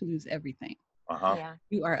you're about to lose everything. Yeah.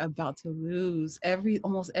 You are about to lose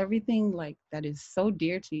almost everything like that is so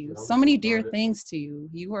dear to you. So many dear things to you,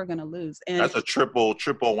 you are gonna lose. And that's a triple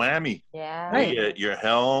whammy. Yeah. right. Your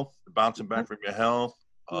health, bouncing back from your health,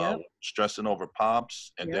 Yep. stressing over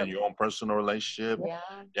pops, and then Yep. your own personal relationship. Yeah.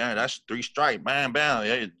 Yeah, that's 3 strike. Bam, bam.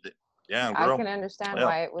 Yeah, I girl. can understand Yeah.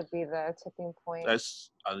 why it would be the tipping point. That's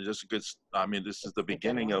just a good. I mean, this is the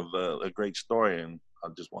beginning of a great story, and I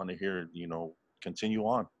just want to hear, continue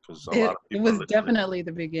on, because a lot of It people are was listening. definitely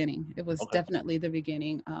the beginning. It was Okay. definitely the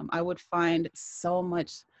beginning. I would find so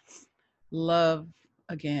much love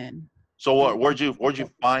again. So where'd you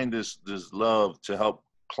find this love to help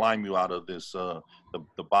climb you out of this the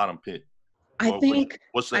bottom pit? I think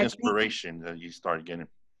What's the I think inspiration that you started getting,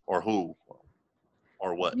 or who,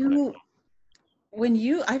 or what? you when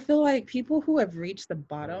you I feel like people who have reached the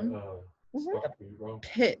bottom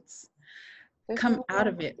pits come out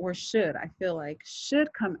of it, or should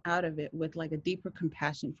come out of it with like a deeper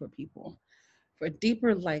compassion for people, for a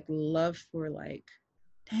deeper like love for like,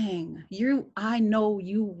 dang, I know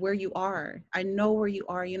you where you are. I know where you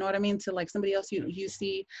are. You know what I mean? To like somebody else you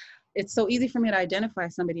see, it's so easy for me to identify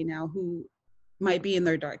somebody now who might be in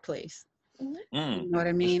their dark place. You know what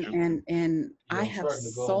I mean? And I have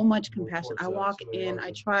so much compassion.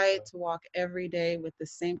 I try to walk every day with the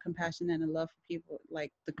same compassion and love for people,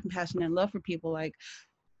 like the compassion and love for people, like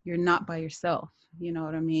you're not by yourself. You know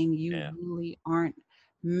what I mean? You really aren't.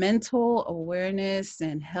 Mental awareness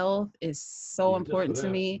and health is so important to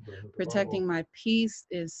me. Protecting my peace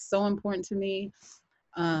is so important to me.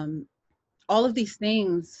 All of these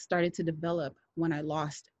things started to develop when I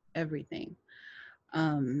lost everything.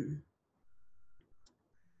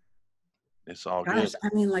 It's all Gosh, good. I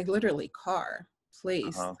mean, like literally car,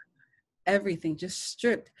 place, everything just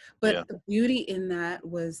stripped. But the beauty in that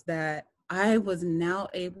was that I was now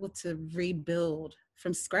able to rebuild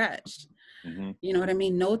from scratch. You know what I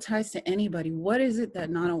mean? No ties to anybody. What is it that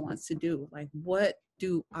Nana wants to do? Like, what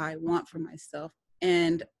do I want for myself?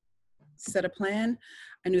 And set a plan.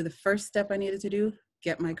 I knew the first step I needed to do,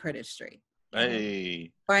 get my credit straight.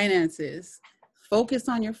 Hey. Finances. Focus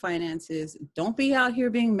on your finances. Don't be out here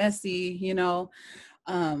being messy,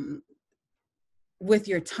 with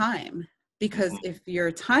your time. Because if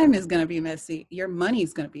your time is going to be messy, your money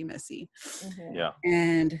is going to be messy. Yeah.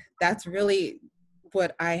 And that's really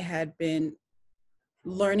what I had been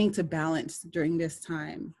learning to balance during this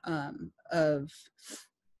time of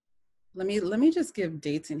let me just give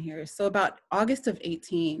dates in here. So about August of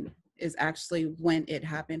 18 is actually when it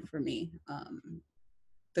happened for me.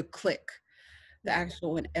 The click, the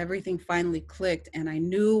actual, when everything finally clicked and I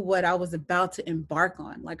knew what I was about to embark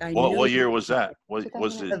on. Like I knew. What year was that? What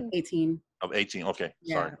was it? Of 18. Of 18. Okay.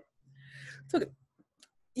 Yeah. Sorry. So,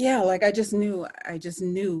 yeah, like I just knew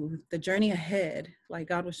the journey ahead, like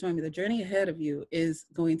God was showing me the journey ahead of you is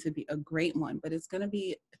going to be a great one, but it's going to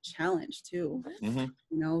be a challenge too.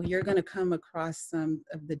 You're going to come across some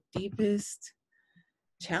of the deepest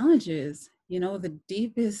challenges, the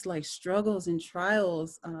deepest like struggles and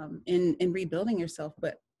trials in rebuilding yourself.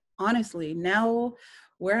 But honestly, now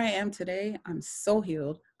where I am today, I'm so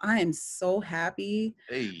healed. I am so happy.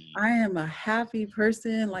 Hey. I am a happy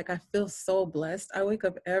person. Like I feel so blessed. I wake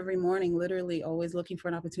up every morning literally always looking for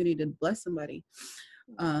an opportunity to bless somebody.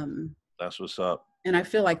 That's what's up. And I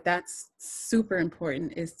feel like that's super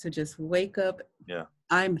important, is to just wake up. Yeah.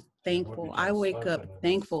 I'm thankful. I wake up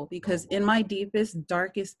thankful because in my deepest,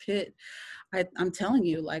 darkest pit, I'm telling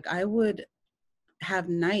you, like I would have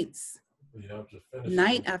nights,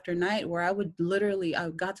 night after night, where I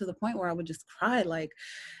got to the point where I would just cry, like,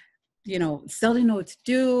 still didn't know what to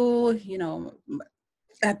do,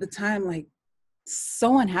 at the time, like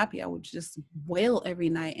so unhappy. I would just wail every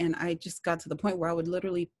night. And I just got to the point where I would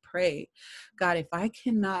literally pray, God, if I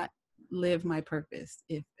cannot live my purpose,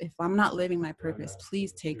 if I'm not living my purpose,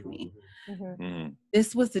 please take me.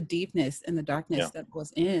 This was the deepness and the darkness that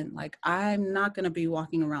was in. Like, I'm not going to be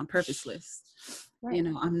walking around purposeless. Right.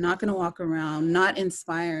 I'm not going to walk around not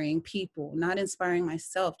inspiring people, not inspiring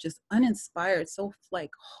myself, just uninspired, so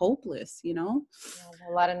like hopeless, Yeah,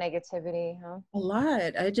 a lot of negativity, huh? A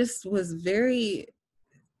lot. I just was I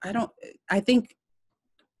think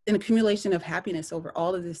an accumulation of happiness over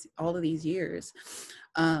all of these years.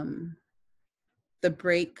 The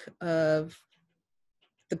break of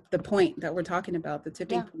the point that we're talking about, the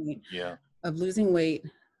tipping point of losing weight,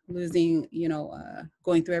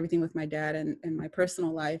 going through everything with my dad and my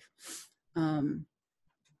personal life.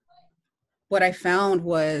 What I found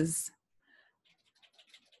was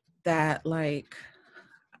that, like,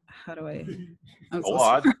 how do I?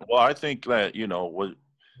 Well, I think that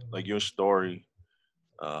like your story,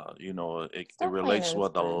 you know, it relates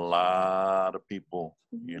with a inspiration. lot of people,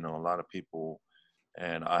 you know, a lot of people.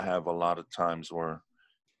 And I have a lot of times where,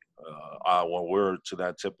 when we're to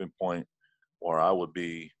that tipping point where I would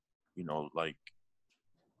be, you know, like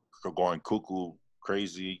going cuckoo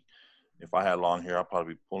crazy. If I had long hair, I'd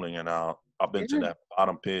probably be pulling it out. I've been to Yeah. that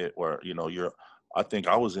bottom pit where, you know, I think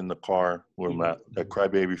I was in the car where that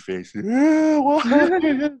crybaby face. Yeah,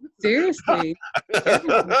 why? Seriously.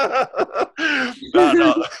 No,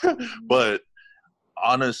 no. But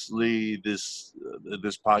honestly, this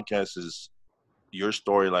podcast is your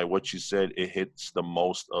story. Like what you said, it hits the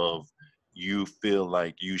most of, you feel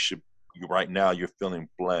like right now you're feeling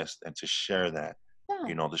blessed, and to share that, Yeah.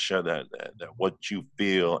 you know, to share that what you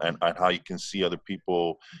feel, and how you can see other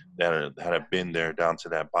people that have been there down to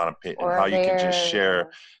that bottom pit, and how Or you can just they're,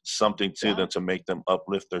 share something to yeah. them to make them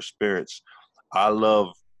uplift their spirits. I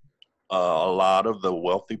love a lot of the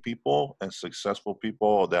wealthy people and successful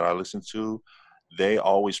people that I listen to. They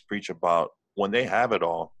always preach about when they have it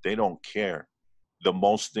all, they don't care. The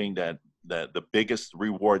most thing that the biggest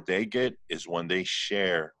reward they get is when they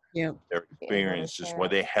share Yep. their Be able to experiences, share where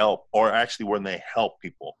it. they help, or actually when they help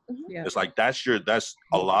people. Yeah. It's like that's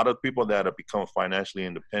a lot of people that have become financially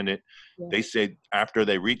independent. Yeah. They say after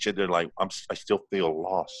they reach it, they're like, I still feel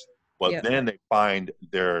lost. But Yeah. then they find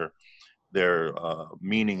their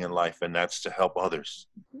meaning in life, and that's to help others.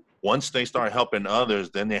 Once they start helping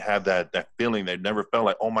others, then they have that feeling they never felt,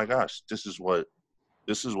 like, oh my gosh, this is what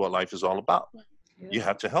life is all about. Yeah. You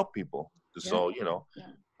have to help people. Yeah. So, you know, Yeah.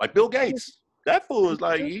 like Bill Gates, that fool is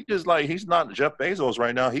like, he's not Jeff Bezos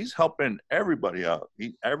right now. He's helping everybody out.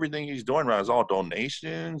 Everything he's doing right is all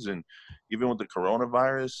donations, and even with the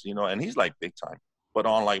coronavirus, you know, and he's like big time, but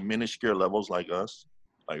on like minuscule levels like us.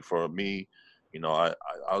 Like for me, you know,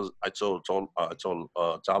 I told Tala,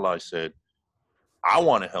 I said, I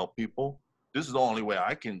want to help people. This is the only way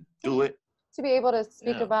I can do it. To be able to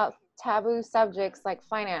speak Yeah. about taboo subjects like Yeah.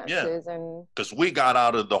 finances and Because we got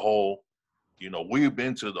out of the hole, you know, we've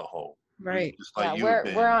been to the hole. Right. Just like yeah, you've we're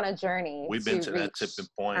been. on a journey We've to been to that reach tipping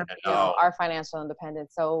point, and you know, now our financial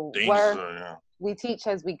independence. So things are, we teach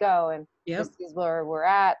as we go, and Yep. this is where we're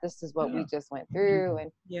at. This is what we just went through,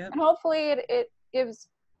 and Yep. and hopefully it gives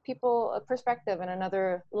people a perspective in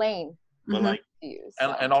another lane but like, to use.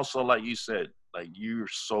 and also like you said, like you're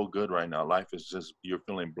so good right now. Life is just, you're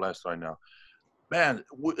feeling blessed right now. Man,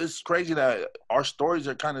 it's crazy that our stories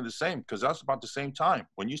are kind of the same, because that's about the same time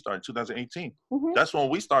when you started, 2018. Mhm. That's when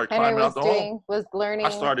we started Henry climbing out the hole. was learning, I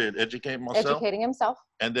started educating myself, educating himself.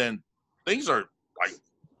 and then things are like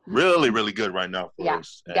really, really good right now for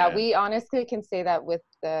us. Yeah, And we honestly can say that with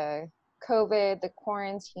the COVID, the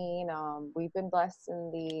quarantine, we've been blessed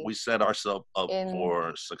in we set ourselves up in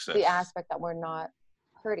for success. the aspect that we're not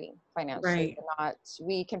hurting financially. Right.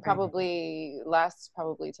 We can probably last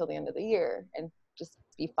probably till the end of the year and just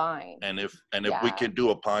be fine. And if we could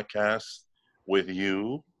do a podcast with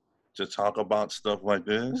you to talk about stuff like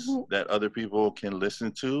this, that other people can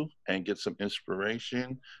listen to and get some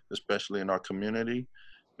inspiration, especially in our community,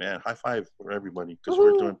 man, high five for everybody, because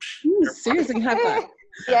we're doing seriously, high five.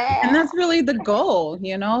 Yeah. And that's really the goal,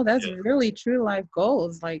 you know, that's really true life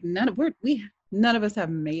goals. Like none of us have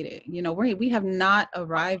made it, you know, we have not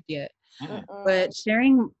arrived yet. But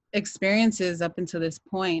sharing experiences up until this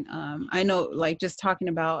point, I know, like just talking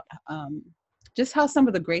about just how some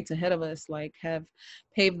of the greats ahead of us like have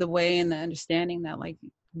paved the way, and the understanding that like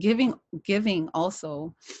giving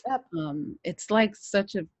also, it's like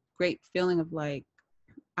such a great feeling of like,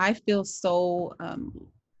 I feel so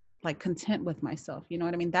like content with myself, you know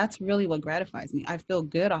what I mean? That's really what gratifies me. I feel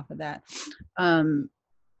good off of that.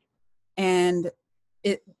 And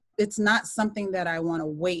it's not something that I want to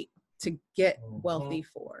wait to get wealthy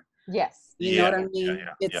for. Yes. You know what I mean?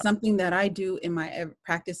 It's something that I do in my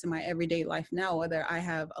practice in my everyday life now, whether I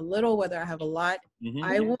have a little, whether I have a lot,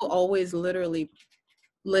 I will always literally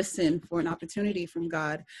listen for an opportunity from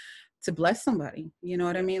God to bless somebody. You know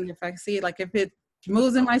what I mean? If I see it, like if it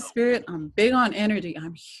moves in my spirit, I'm big on energy.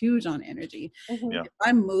 I'm huge on energy. If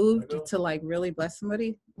I moved to like really bless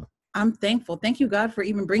somebody, I'm thankful. Thank you, God, for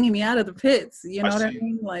even bringing me out of the pits. You know what I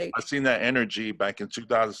mean? Like I seen that energy back in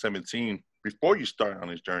 2017 before you started on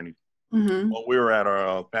this journey. When we were at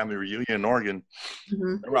our family reunion in Oregon,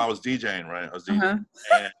 remember I was DJing, right? I was DJing,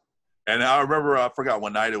 and I remember, I forgot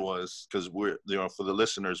what night it was, because we're, you know, for the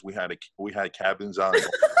listeners, we had cabins out. And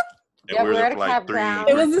we were there for like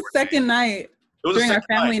it was the second night. It was during our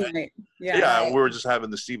family night. Yeah, we were just having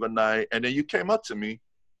the Siva night, and then you came up to me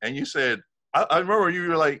and you said, I remember you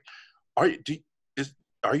were like,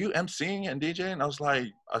 are you emceeing and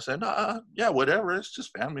DJing? I said, nah, yeah, whatever. It's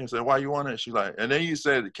just family. I said, why you want it? She's like, and then you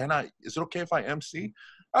said, is it okay if I MC?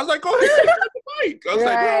 I was like, go ahead, grab the mic. I was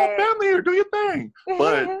like, oh, family here, do your thing.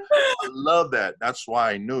 But I love that. That's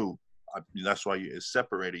why I knew. That's why it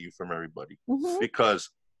separated you from everybody. Because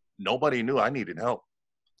nobody knew I needed help.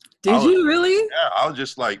 Did you really? Yeah, I was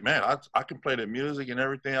just like, man, I can play the music and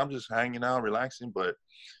everything. I'm just hanging out, relaxing, but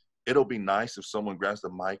it'll be nice if someone grabs the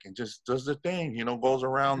mic and just does the thing, goes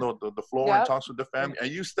around the floor and talks with the family.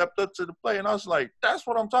 And you stepped up to the plate, and I was like, that's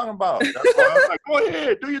what I'm talking about. That's why I was like, go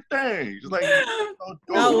ahead, do your thing. Just like, that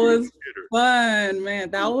was fun,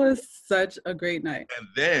 man. That was such a great night. And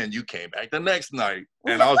then you came back the next night,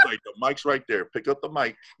 and I was like, the mic's right there. Pick up the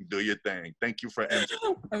mic, do your thing. Thank you for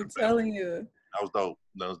entering. I'm telling you. That was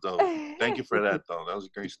dope. Thank you for that, though. That was a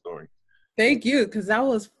great story. Thank you, because that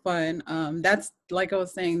was fun. That's like I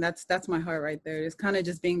was saying, that's my heart right there. It's kind of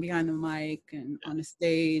just being behind the mic and on the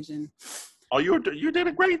stage. And you did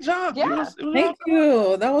a great job. Yeah. Thank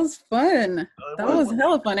you. That was fun. That was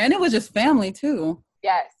hella fun, and it was just family too.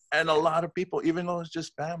 Yes. And a lot of people, even though it's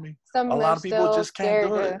just family, a Some lot of people just can't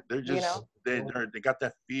do it. to, They're just they got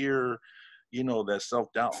that fear, that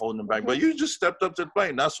self-doubt holding them back. But you just stepped up to the plate,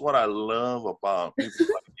 and that's what I love about people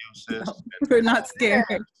like you, sis. We're not scared.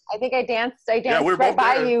 I think I danced right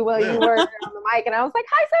by you while you were on the mic, and I was like,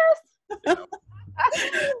 "Hi, sis."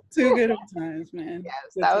 Too good of times, man.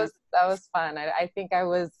 Yes, that was fun. I think I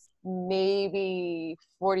was maybe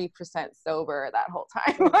 40% sober that whole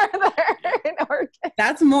time there in Oregon.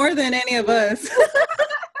 That's more than any of us.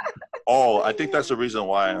 Oh, I think that's the reason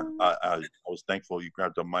why I was thankful you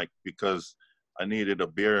grabbed the mic, because I needed a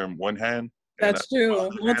beer in one hand. That's true.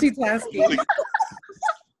 Multitasking.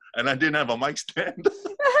 And I didn't have a mic stand.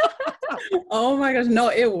 Oh my gosh,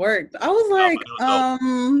 no, it worked. I was like, no,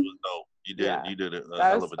 you did a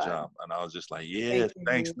hell of a job, and I was just like, yeah,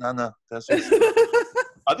 thanks, Nana. That's what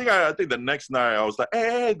I think the next night I was like,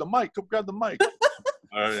 hey, the mic, come grab the mic.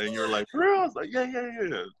 And you were like, for real? I was like,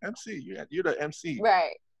 yeah, MC, you're the MC,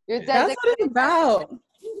 right? That's what it's about.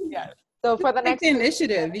 Yeah. So for the next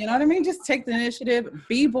initiative, you know what I mean? Just take the initiative,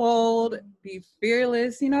 be bold, be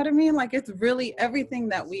fearless, you know what I mean? Like, it's really everything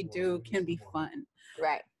that we do can be fun.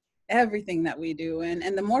 Right. Everything that we do.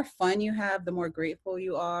 And the more fun you have, the more grateful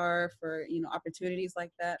you are for, opportunities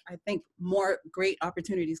like that. I think more great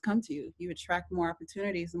opportunities come to you. You attract more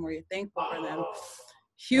opportunities the more you're thankful for them.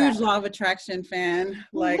 Huge law of attraction fan.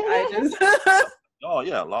 Like, I just... Oh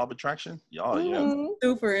yeah, law of attraction. Yeah.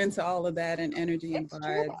 Super into all of that and energy and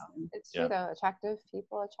vibes. It's true though. Attractive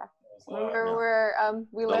people attract. Remember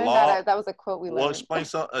we learned that was a quote we learned.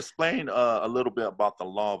 Well, explain a little bit about the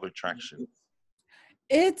law of attraction.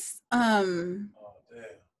 It's I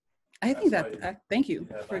think that thank you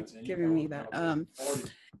for giving me that.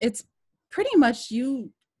 It's pretty much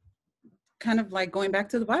you kind of like going back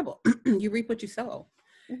to the Bible. You reap what you sow.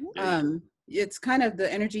 It's kind of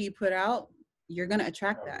the energy you put out, you're going to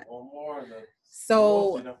attract that.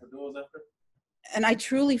 So, and I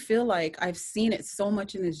truly feel like I've seen it so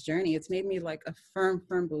much in this journey. It's made me like a firm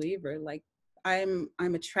believer. Like I'm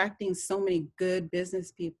attracting so many good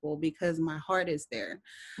business people because my heart is there.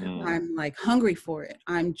 I'm like hungry for it.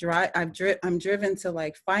 I'm driven to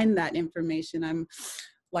like find that information. I'm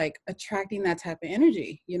like attracting that type of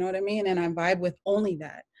energy. You know what I mean? And I vibe with only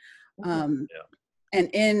that. And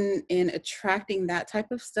in attracting that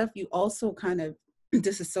type of stuff, you also kind of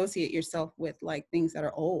disassociate yourself with like things that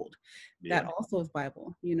are old. That also is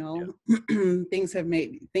Bible, things are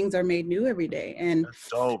made new every day. And that's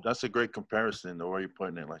dope. That's a great comparison, the way you're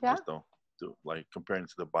putting it like this though, like comparing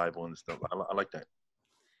to the Bible and stuff. I like that.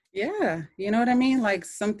 Yeah. You know what I mean? Like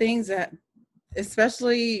some things that,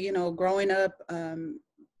 especially, growing up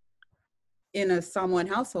in a Samoan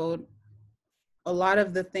household, a lot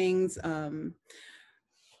of the things,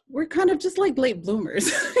 we're kind of just like late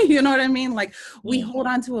bloomers. You know what I mean? Like we hold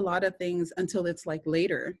on to a lot of things until it's like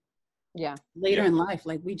later. Later in life.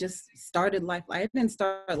 Like we just started life. I didn't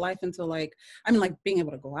start life until like being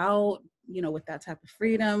able to go out, with that type of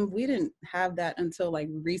freedom. We didn't have that until like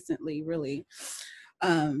recently, really.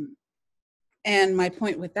 And my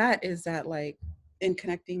point with that is that like in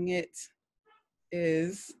connecting it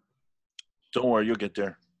is. Don't worry, you'll get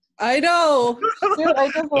there. I know. Dude,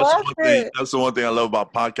 I just love it. That's the one thing I love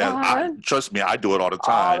about podcasts. Trust me, I do it all the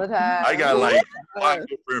time. I got like 5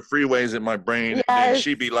 different freeways in my brain, and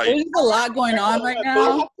she be like, "There's a lot going on right now."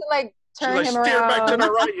 I have to like turn him steer back to around.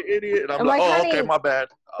 the right, you idiot. And I'm I'm like, like, oh, honey, okay, my bad.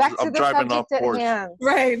 back to I'm the driving off subject at course. hand.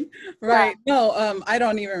 Right. Yeah. No, I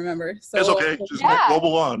don't even remember. So It's okay. Just move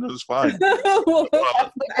on. It's fine. That's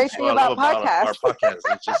the great thing about podcasts. Our podcast.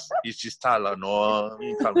 It's just Tyler. No,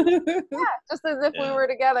 Just as if we were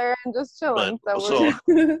together and just chilling. So I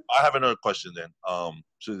have another question then.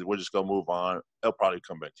 So we're just gonna move on. It'll probably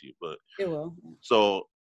come back to you, but it will. So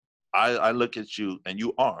I look at you, and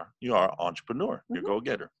you are an entrepreneur. You're a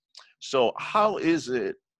go-getter. So how is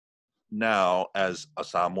it now as a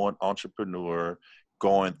Samoan entrepreneur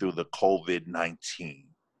going through the COVID-19?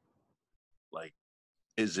 Like,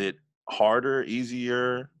 is it harder,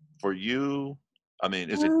 easier for you? I mean,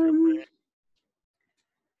 is it different?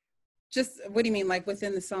 Just what do you mean, like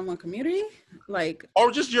within the Samoan community, like, or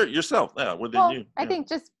just yourself? Yeah, within you. I think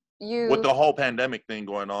just you with the whole pandemic thing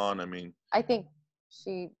going on. I mean, I think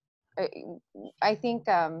I think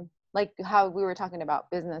like how we were talking about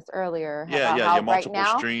business earlier. How right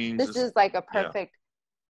now streams. This is like a perfect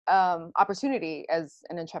opportunity as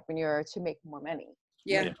an entrepreneur to make more money.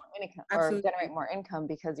 Or generate more income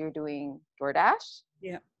because you're doing DoorDash.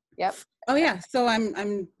 Yep. Oh yeah. So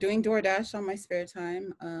I'm doing DoorDash on my spare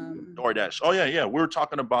time. DoorDash. Oh yeah. We were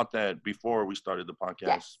talking about that before we started the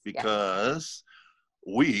podcast because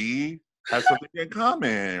we have something in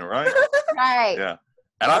common, right? Right. Yeah.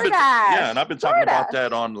 And I've been talking about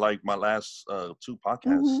that on like my last 2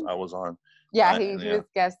 podcasts I was on. Yeah, he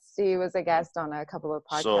was a guest on a couple of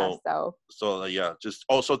podcasts. So just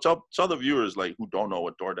also tell the viewers like who don't know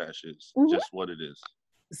what DoorDash is, just what it is.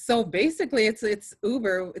 So basically it's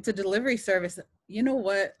Uber. It's a delivery service. You know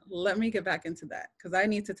what? Let me get back into that because I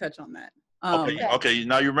need to touch on that. Okay.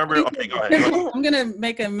 Now you remember. Okay, go ahead. I'm gonna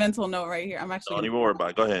make a mental note right here. I'm actually. Don't even worry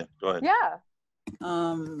about it. Go ahead. Yeah.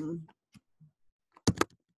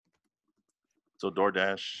 So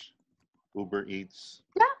DoorDash, Uber Eats.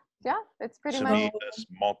 Yeah, it's pretty much.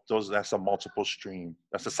 That's a multiple stream.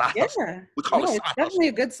 That's a side hustle. We call it side it's definitely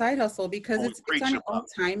a good side hustle because it's on your own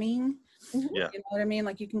timing. Yeah. You know what I mean?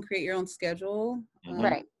 Like you can create your own schedule.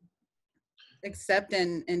 Right. Accept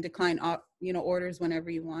and decline orders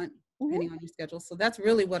whenever you want, depending on your schedule. So that's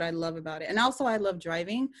really what I love about it. And also I love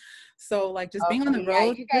driving. So like just being on the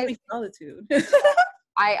road, really solitude.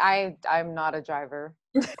 I'm not a driver.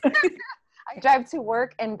 I drive to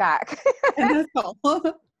work and back. And that's all.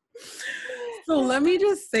 So let me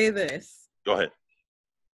just say this. Go ahead.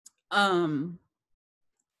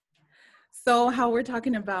 So how we're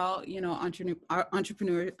talking about,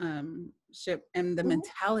 entrepreneurship and the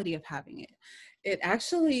mentality of having it. It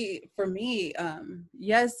actually, for me,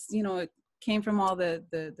 yes, it came from all the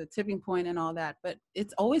tipping point and all that, but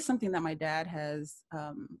it's always something that my dad has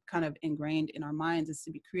kind of ingrained in our minds is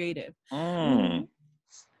to be creative.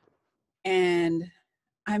 And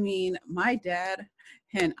I mean, my dad,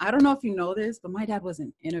 and I don't know if you know this, but my dad was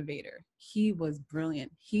an innovator. He was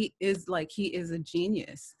brilliant. He is a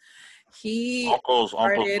genius. Uncle's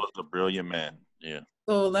was a brilliant man. Yeah.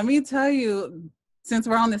 So let me tell you, since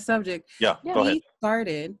we're on the subject, go ahead. He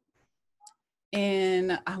started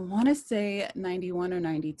in, I want to say 91 or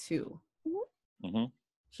 92.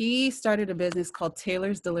 He started a business called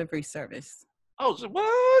Taylor's Delivery Service. Oh,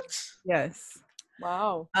 what? Yes.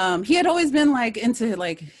 Wow. He had always been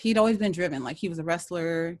he'd always been driven. Like he was a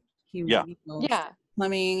wrestler. He was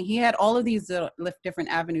plumbing. He had all of these different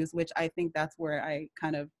avenues, which I think that's where I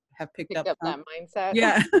kind of have picked up that mindset.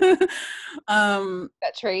 Yeah.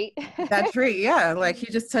 That trait. Yeah. Like he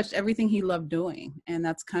just touched everything he loved doing. And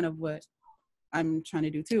that's kind of what I'm trying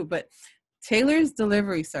to do too. But Taylor's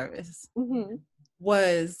Delivery Service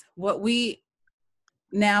was what we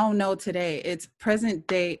now know today. It's present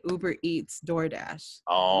day Uber Eats, DoorDash.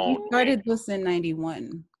 He started this in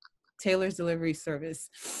 91. Taylor's Delivery Service.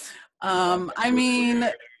 I mean,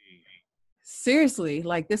 seriously,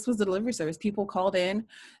 like this was the delivery service. People called in.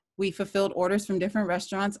 We fulfilled orders from different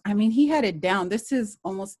restaurants. I mean, he had it down. This is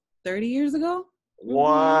almost 30 years ago.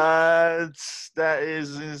 What? That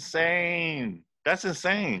is insane. That's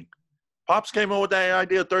insane. Pops came up with that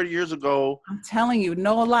idea 30 years ago. I'm telling you,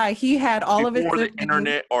 no lie. He had all of it. Before the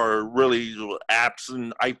internet or really apps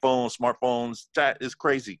and iPhones, smartphones. That is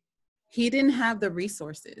crazy. He didn't have the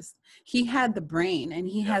resources. He had the brain and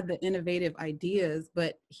he had the innovative ideas,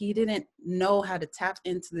 but he didn't know how to tap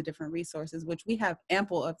into the different resources, which we have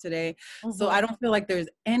ample of today. So I don't feel like there's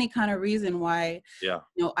any kind of reason why,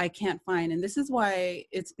 I can't find. And this is why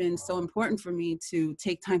it's been so important for me to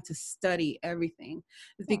take time to study everything,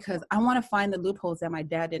 is because I want to find the loopholes that my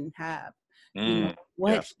dad didn't have.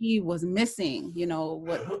 What he was missing,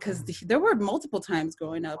 because there were multiple times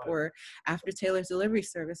growing up where after Taylor's Delivery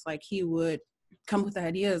Service, like he would come with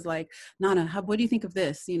ideas like, Nana, what do you think of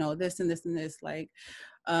this? You know, this and this and this. Like,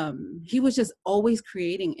 he was just always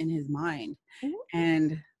creating in his mind.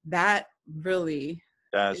 And that really,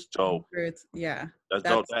 that's dope. Yeah. That's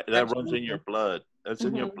dope. That runs in your blood. That's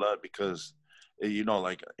in your blood because, you know,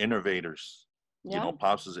 like innovators. You know,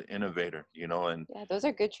 Pops is an innovator, you know, and yeah, those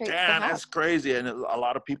are good traits. damn, that's crazy. And a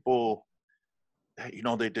lot of people, you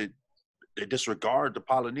know, they disregard the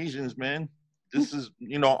Polynesians, man. This is,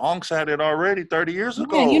 you know, Onks had it already 30 years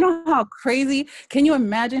ago. Man, you know how crazy, can you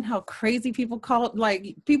imagine how crazy people call it?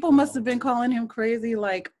 Like, people must have been calling him crazy,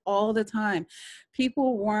 like, all the time.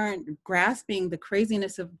 People weren't grasping the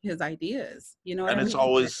craziness of his ideas, you know what I mean?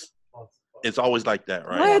 It's always like that,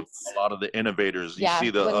 right? What? A lot of the innovators, you see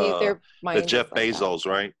the Jeff Bezos,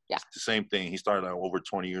 right? Yeah. It's the same thing. He started like over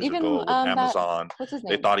 20 years ago with Amazon. What's his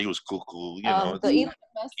name? They thought he was cuckoo, you know. The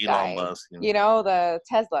Elon Musk, you know, the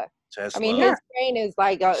Tesla. I mean, his brain is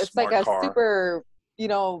like it's like a super, you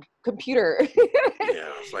know, computer. Yeah,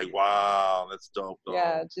 it's like, wow, that's dope. Though.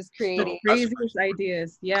 Yeah, just creating craziest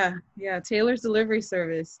ideas. Yeah, Taylor's Delivery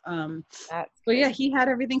Service. But yeah, he had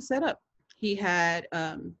everything set up. He had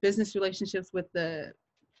business relationships with the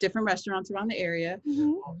different restaurants around the area.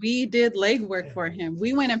 We did legwork for him.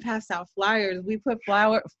 We went and passed out flyers. We put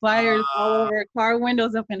flyers all over car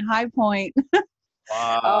windows up in High Point.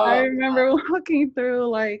 Wow. I remember walking through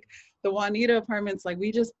like the Juanita apartments. Like,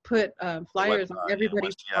 we just put flyers on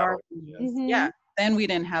everybody's car. Yeah. Then we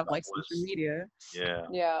didn't have like social media.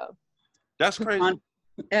 Yeah. That's crazy. On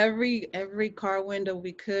every car window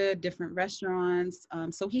we could, different restaurants.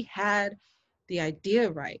 So he had the idea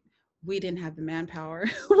right. We didn't have the manpower.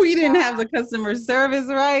 We didn't have the customer service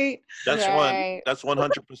right. That's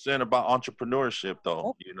 100% about entrepreneurship,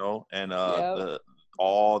 though. You know, and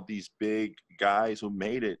all these big guys who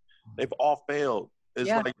made it, they've all failed. It's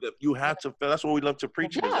like you have to fail. That's what we love to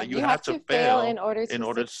preach. Is that you have to fail in order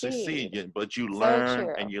to succeed. But you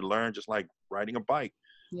learn and you learn, just like riding a bike.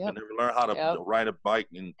 You never learn how to ride a bike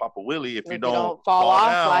in Papa Willie if you don't fall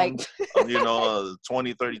down, you know,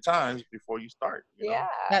 20, 30 times before you start. You know?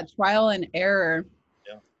 That trial and error,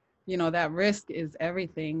 you know, that risk is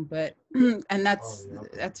everything. But, and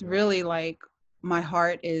that's really like, my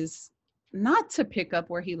heart is not to pick up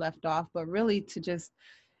where he left off, but really to just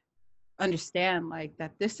understand like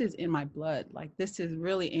that this is in my blood. Like, this is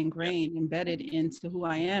really ingrained, embedded into who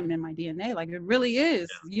I am in my DNA. Like, it really is.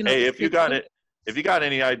 You know, hey, if you got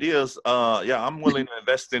any ideas, I'm willing to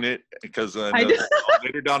invest in it because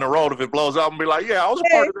later down the road, if it blows up, I'm be like, I was a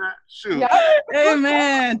part of that. Shoot. Hey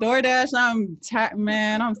man, DoorDash, I'm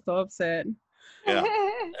so upset. Yeah,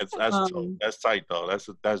 that's tight though.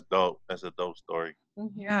 That's dope. That's a dope story.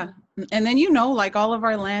 Yeah, and then, you know, like all of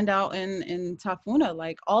our land out in Tafuna,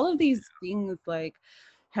 like all of these things like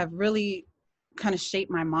have really kind of shaped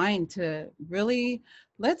my mind to really,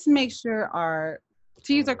 let's make sure our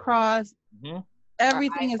T's are crossed.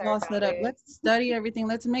 Everything is all set up. Let's study everything.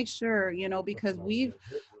 Let's make sure, you know, because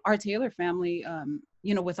our Taylor family,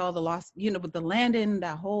 you know, with all the loss, you know, with the land in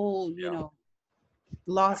that whole, you know,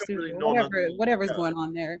 lawsuit, really whatever's going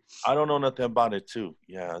on there. I don't know nothing about it too.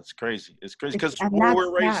 Yeah, it's crazy. It's crazy because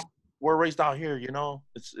we're raised out here, you know.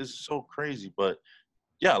 It's so crazy. But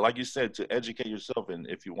yeah, like you said, to educate yourself, and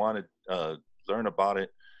if you want to learn about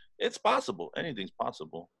it, it's possible. Anything's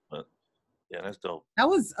possible. But yeah, that's dope. That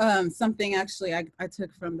was something actually I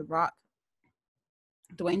took from The Rock,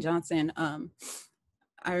 Dwayne Johnson.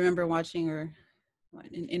 I remember watching an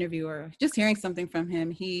interview or just hearing something from him.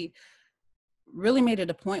 He really made it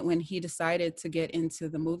a point when he decided to get into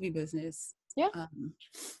the movie business.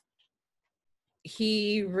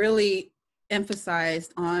 He really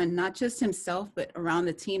emphasized on not just himself, but around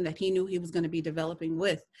the team that he knew he was going to be developing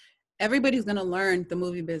with. Everybody's going to learn the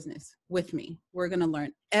movie business with me. We're going to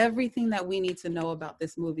learn everything that we need to know about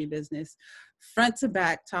this movie business, front to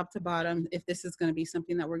back, top to bottom, if this is going to be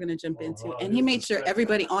something that we're going to jump into. And he made sure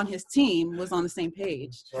everybody on his team was on the same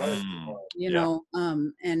page, you know,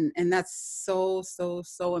 and that's so, so,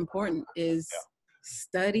 so important is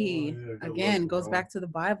study. Again, goes back to the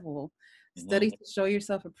Bible. Study to show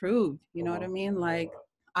yourself approved. You know what I mean? Like,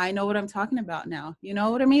 I know what I'm talking about now. You know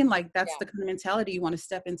what I mean? Like, that's the kind of mentality you want to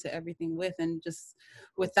step into everything with, and just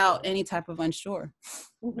without any type of unsure.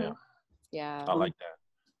 Yeah. I like that.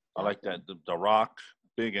 I like that. The Rock,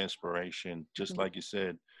 big inspiration. Just like you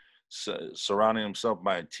said, surrounding himself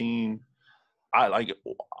by a team. I like it.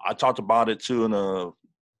 I talked about it too in a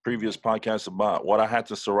previous podcast about what I had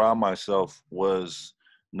to surround myself was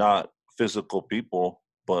not physical people,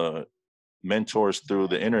 but mentors through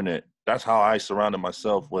the internet. That's how I surrounded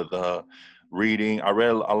myself with reading. I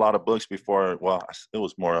read a lot of books before. Well, it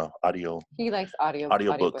was more audio. He likes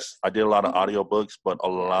audiobooks. I did a lot of audiobooks, but a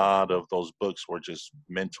lot of those books were just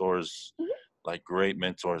mentors, like great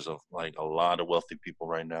mentors of like a lot of wealthy people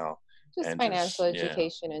right now. Just and financial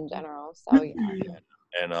education in general. So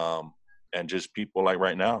and just people like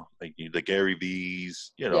right now, like the Gary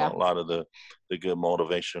V's, a lot of the good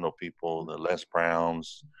motivational people, the Les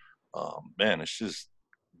Browns. Man, it's just,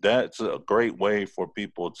 that's a great way for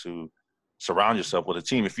people to surround yourself with a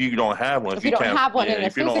team. If you don't have one, if you don't have one in a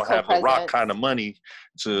if you don't physical have presence, the rock kind of money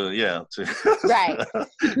to right,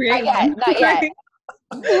 create not yet.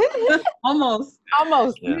 almost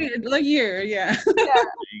yeah. a year, yeah. There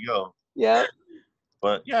you go. Yeah.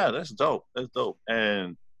 But yeah, that's dope.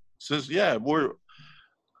 And since we're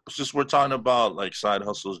talking about like side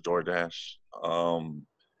hustles, DoorDash,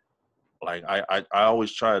 like I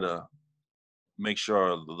always try to make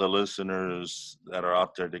sure the listeners that are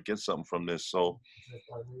out there to get something from this. So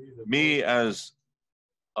me as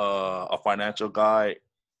a financial guy,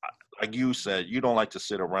 like you said, you don't like to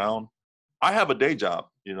sit around. I have a day job,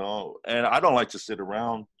 and I don't like to sit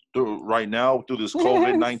around right now through this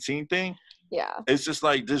COVID-19 thing. Yeah. It's just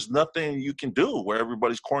like there's nothing you can do where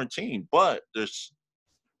everybody's quarantined, but there's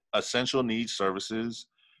essential needs services.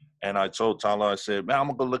 And I told Tala, I said, man, I'm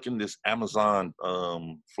gonna go look in this Amazon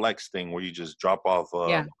Flex thing where you just drop off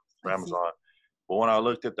from Amazon. But when I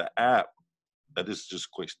looked at the app, this is just a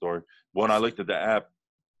quick story. When I looked at the app,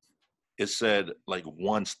 it said like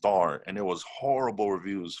 1 star, and it was horrible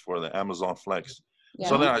reviews for the Amazon Flex. Yeah.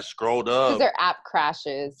 So then I scrolled up. Because their app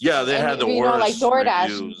crashes. Yeah, they had the worst like DoorDash,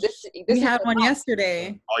 reviews. This we had one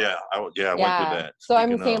yesterday. Oh yeah, I went through that. So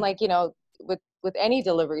I'm saying like, with any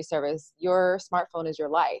delivery service, your smartphone is your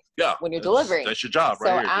life. Yeah. When you're delivering. That's your job, right?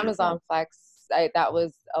 So here, Amazon Flex, that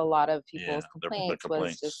was a lot of people's complaints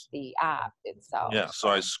was just the app itself. Yeah. So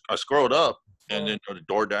I scrolled up, and then the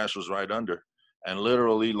DoorDash was right under. And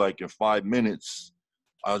literally, like in 5 minutes,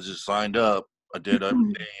 I was just signed up. I did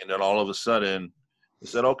everything, and then all of a sudden, they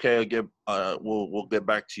said, "Okay, we'll get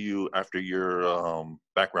back to you after your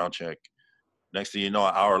background check." Next thing you know,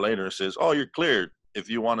 an hour later, it says, "Oh, you're cleared. If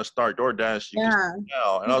you want to start DoorDash, you can start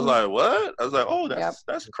now." And I was like, "What?" I was like, "Oh,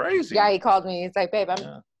 that's crazy." Yeah, he called me. He's like, "Babe,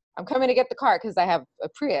 I'm coming to get the car because I have a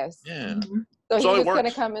Prius." Yeah. So he was going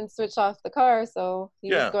to come and switch off the car. So he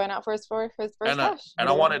was going out for his first rush. And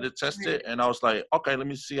I wanted to test it. And I was like, okay, let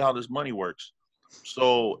me see how this money works.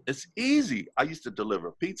 So it's easy. I used to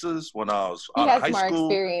deliver pizzas when I was out of high school.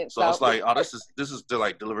 Experience, so I was like, oh, this is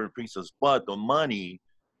like delivering pizzas. But the money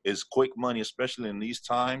is quick money, especially in these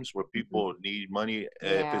times where people need money,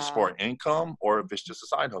 if it's for income or if it's just a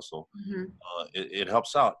side hustle. It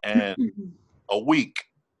helps out. And a week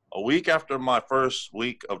after my first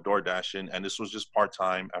week of door dashing, and this was just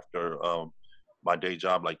part-time after my day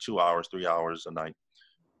job, like 2 hours, 3 hours a night,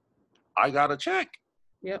 I got a check.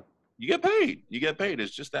 Yep. You get paid.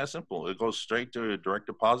 It's just that simple. It goes straight to a direct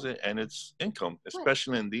deposit, and it's income,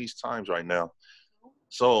 especially in these times right now.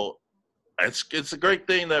 So it's a great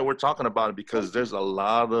thing that we're talking about it, because there's a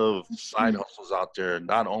lot of side hustles out there,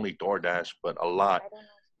 not only DoorDash, but a lot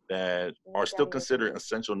that are still considered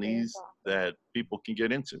essential needs that people can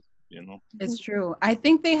get into, It's true. I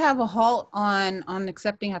think they have a halt on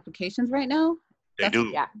accepting applications right now. They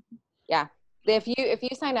do. Yeah. If you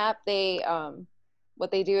sign up, they what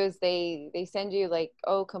they do is they send you like,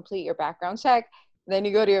 complete your background check. Then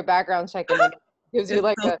you go to your background check and it gives you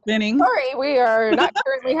like sorry, we are not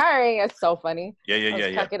currently hiring. It's so funny.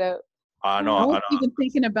 Yeah. Check it out. I know. I was even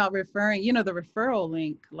thinking about referring, the referral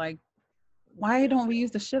link. Like, why don't we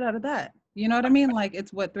use the shit out of that? You know what I mean? Like,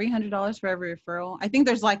 it's what, $300 for every referral? I think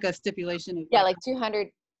there's like a stipulation. Like 200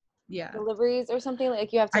 deliveries or something.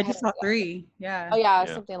 Like you have to. I just saw 3. Yeah. Oh yeah,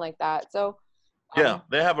 something like that. So. They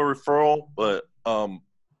have a referral, but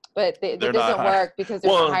it doesn't work because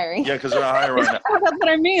they're not hiring. Yeah, because they're not hiring right now. That's what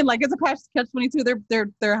I mean. Like, it's a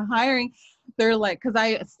catch-22. They're hiring. They're like, because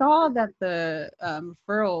I saw that the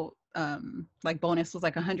referral like bonus was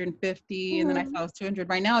like 150, and then I saw it was 200.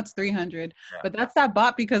 Right now it's 300, but that's that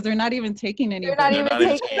bot because they're not even taking any. They're not even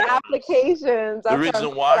taking applications. The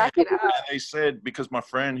reason why they said, because my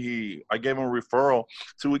friend, I gave him a referral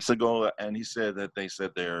 2 weeks ago, and he said that they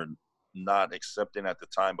said they're not accepting at the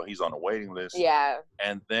time, but he's on a waiting list. Yeah.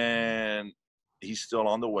 And then he's still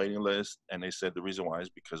on the waiting list, and they said the reason why is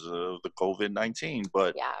because of the COVID-19.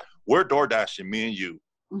 But we're door dashing, me and you.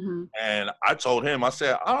 And I told him, I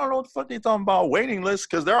said, I don't know what the fuck they talking about waiting lists,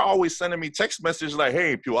 because they're always sending me text messages like,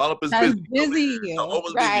 hey, Puyallup is busy.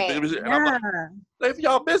 Busy. And I'm like, if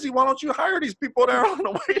y'all busy, why don't you hire these people that are on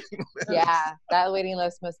the waiting list? Yeah, that waiting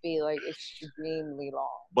list must be like extremely long.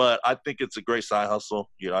 But I think it's a great side hustle.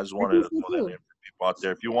 I just wanted to throw that in for people out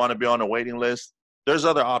there. If you want to be on the waiting list, there's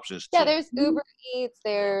other options too. Yeah, there's Uber Eats,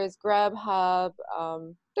 there's Grubhub,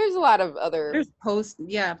 there's a lot of other. There's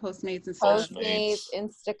Postmates and stuff. Postmates,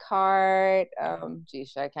 Instacart.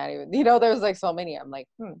 Geez, I can't even. There's like so many. I'm like,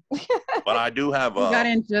 But I do have. You got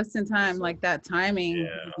in just in time, like that timing.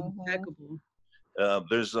 Impeccable.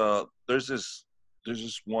 There's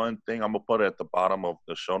this one thing I'm gonna put at the bottom of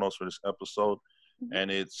the show notes for this episode, and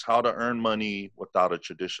it's how to earn money without a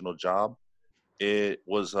traditional job. It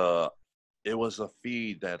was a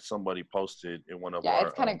feed that somebody posted in one of our. Yeah,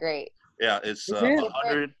 it's kind of great. Yeah, it's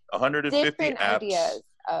 150 apps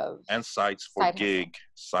and sites for gig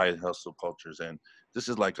side hustle cultures, and this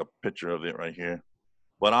is like a picture of it right here.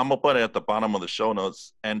 But I'm gonna put it at the bottom of the show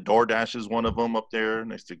notes, and DoorDash is one of them up there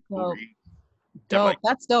next to Uber Eats. Dope.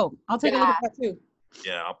 That's dope. I'll take a look at that too.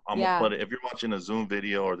 Yeah, I'm gonna put it. If you're watching a Zoom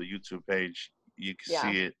video or the YouTube page, you can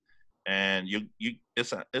see it, and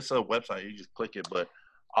it's a website. You just click it, but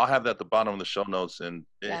I'll have that at the bottom of the show notes, and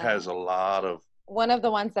it has a lot of. One of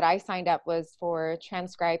the ones that I signed up was for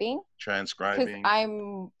transcribing. Because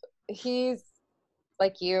he's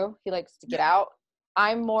like you. He likes to get out.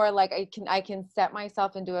 I'm more like I can set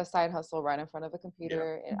myself and do a side hustle right in front of a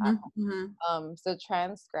computer. So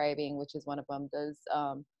transcribing, which is one of them, does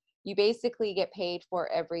you basically get paid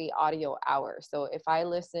for every audio hour. So if I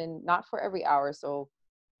listen, not for every hour, so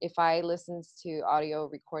if I listen to audio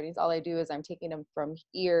recordings, all I do is I'm taking them from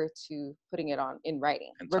ear to putting it on in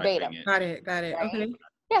writing, verbatim. Got it. Right? Okay.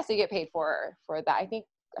 Yeah, so you get paid for that. I think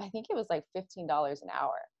it was like $15 an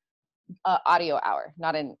hour, audio hour,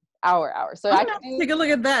 not an hour. So I can take a look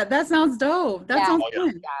at that. That sounds dope. That sounds fun.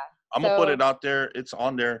 Yeah. I'm gonna put it out there. It's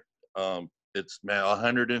on there. It's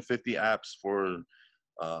 150 apps for.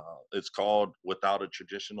 It's called Without a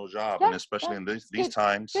Traditional Job, and especially in these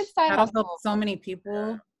times. That'll help so many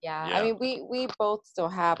people. Yeah. I mean, we both still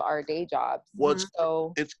have our day jobs.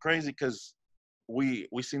 So it's crazy because we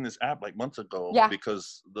seen this app like months ago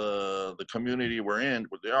because the community we're in,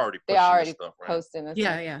 they're already pushing this stuff, right? Posting this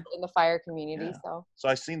in the fire community. So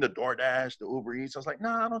I seen the DoorDash, the Uber Eats. I was like,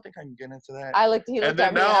 nah, I don't think I can get into that. I looked at me,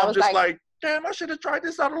 now I'm just like, damn, I should have tried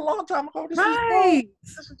this out a long time ago. This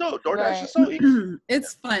is dope. DoorDash is so easy.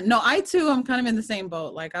 It's fun. No, I too, I'm kind of in the same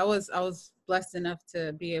boat. Like I was blessed enough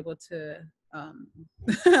to be able to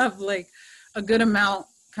have like a good amount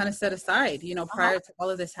kind of set aside, prior to all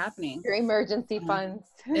of this happening. Your emergency funds.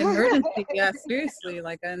 Emergency, yeah, seriously.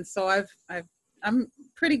 Like, and so I'm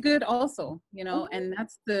pretty good also, and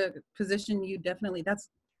that's the position that's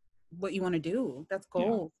what you want to do. That's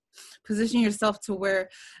goal. Position yourself to where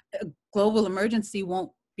a global emergency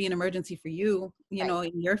won't be an emergency for you,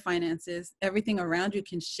 in your finances. Everything around you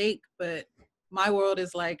can shake, but my world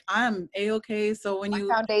is like, I'm A-okay. So when my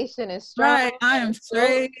foundation is strong. Right, I am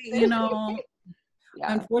straight,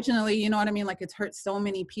 Unfortunately, you know what I mean? Like it's hurt so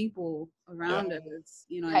many people around us,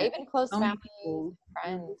 even close family,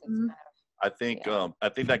 friends. I think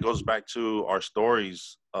that goes back to our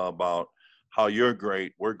stories about how you're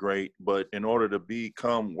great, we're great, but in order to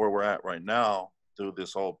become where we're at right now through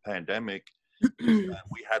this whole pandemic,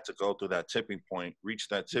 we had to go through that tipping point, reach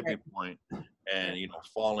that tipping point, and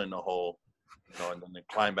fall in the hole, and then they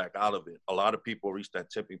climb back out of it. A lot of people reach that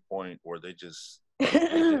tipping point where they just,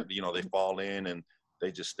 they fall in and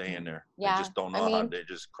they just stay in there. Yeah. They just don't know how. They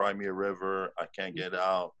just cry me a river. I can't get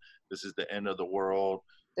out. This is the end of the world.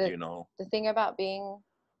 The thing about being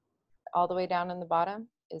all the way down in the bottom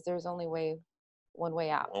is there's only one way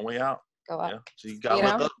out. One way out. Go up. Yeah. So you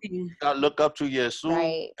gotta look up to Jesus.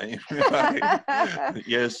 Right.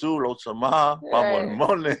 Jesus, lo sama, and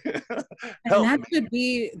that should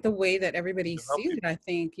be the way that everybody sees it, I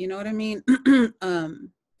think. You know what I mean?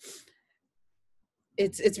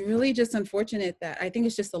 It's really just unfortunate that I think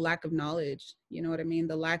it's just the lack of knowledge. You know what I mean?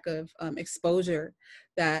 The lack of exposure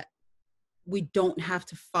that we don't have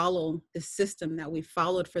to follow the system that we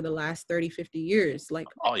followed for the last 30, 50 years, like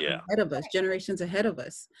ahead of us, generations ahead of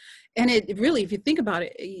us. And it really, if you think about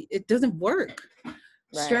it, it doesn't work. Right.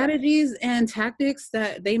 Strategies and tactics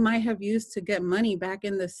that they might have used to get money back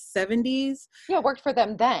in the 70s. Yeah, it worked for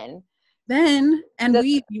them then. And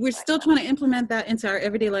we're still trying to implement that into our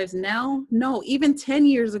everyday lives now. No, even 10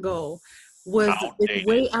 years ago it's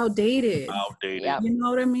way outdated. Yep. You know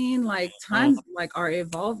what I mean? Like times are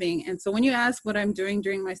evolving. And so when you ask what I'm doing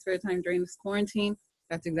during my spare time during this quarantine,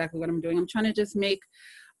 that's exactly what I'm doing. I'm trying to just make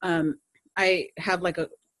I have like a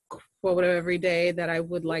quota every day that I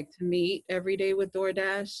would like to meet every day with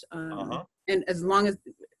DoorDash. And as well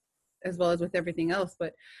as with everything else,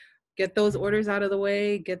 but get those orders out of the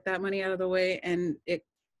way, get that money out of the way, and it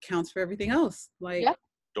counts for everything else. Like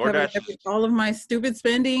DoorDash, all of my stupid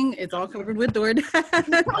spending, it's all covered with DoorDash.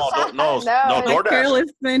 no, DoorDash. Careless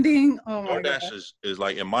spending. Oh my DoorDash God. is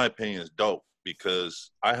like, in my opinion, is dope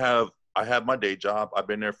because I have my day job. I've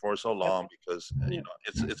been there for so long because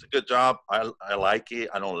it's a good job. I like it.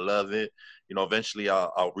 I don't love it. Eventually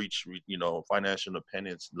I'll reach financial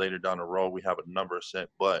independence later down the road. We have a number set,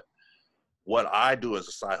 but what I do as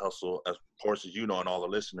a side hustle, as of course, as and all the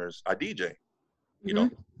listeners, I DJ.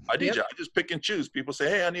 I DJ. I just pick and choose. People say,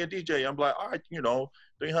 "Hey, I need a DJ." I'm like, "All right,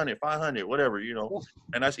 300, 500, whatever,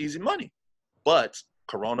 and that's easy money." But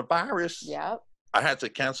coronavirus, I had to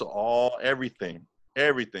cancel everything.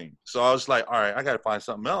 So I was like, "All right, I got to find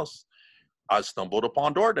something else." I stumbled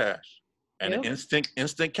upon DoorDash and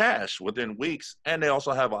instant cash within weeks, and they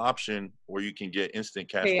also have an option where you can get instant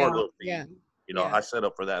cash for a little fee. I set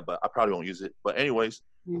up for that, but I probably won't use it. But anyways,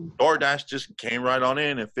 DoorDash just came right on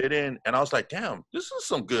in and fit in. And I was like, damn, this is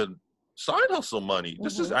some good side hustle money.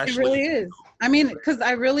 This is actually. It really is. I mean, because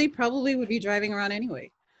I really probably would be driving around anyway.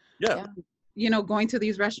 Yeah. Going to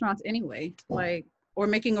these restaurants anyway, or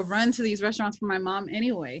making a run to these restaurants for my mom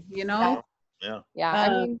anyway, Yeah. I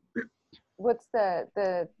mean, what's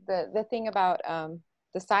the thing about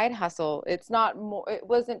the side hustle? It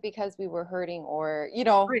wasn't because we were hurting or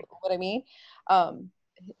what I mean.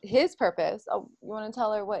 His purpose, you want to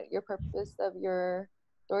tell her what your purpose of your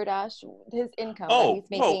DoorDash, his income that he's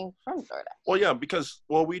making from DoorDash? Well, yeah, because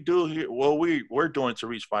what we do here, we're doing to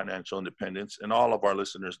reach financial independence, and all of our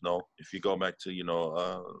listeners know, if you go back to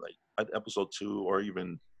like episode 2 or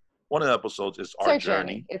even one of the episodes, is our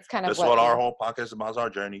journey. It's kind of that's what our whole podcast is about, is our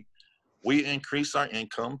journey. We increase our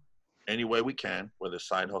income any way we can, whether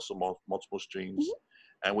side hustle, multiple streams,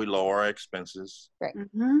 and we lower our expenses. Right.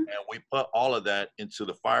 And we put all of that into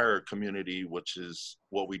the fire community, which is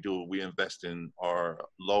what we do. We invest in our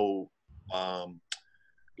low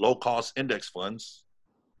cost index funds,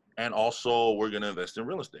 and also we're going to invest in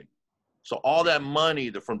real estate. So all that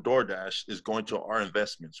money from DoorDash is going to our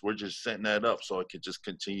investments. We're just setting that up so it can just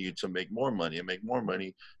continue to make more money and make more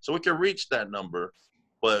money, so we can reach that number.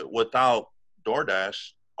 But without DoorDash,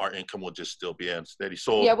 our income will just still be steady.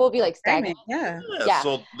 So we'll be like stagnant. Yeah.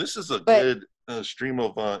 So this is a good stream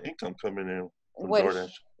of income coming in from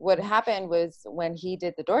DoorDash. What happened was, when he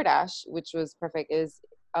did the DoorDash, which was perfect, is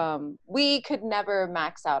we could never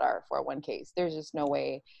max out our 401ks. There's just no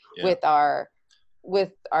way with our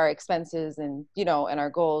expenses and and our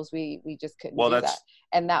goals. We just couldn't do that.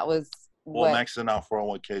 And that was maxing out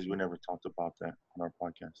 401ks. We never talked about that on our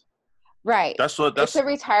podcast. Right. That's it's a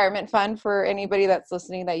retirement fund for anybody that's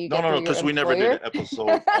listening that you get. No, because we never did an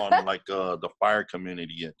episode on the fire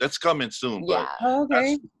community yet. That's coming soon. Yeah.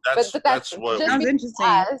 Okay. That's what sounds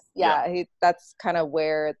interesting. That's kind of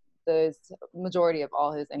where the majority of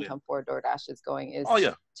all his income for DoorDash is going, is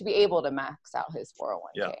to be able to max out his 401k.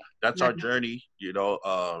 Yeah, that's our journey.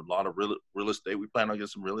 A lot of real estate. We plan on getting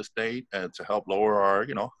some real estate and to help lower our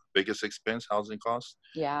biggest expense, housing costs.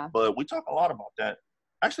 Yeah. But we talk a lot about that.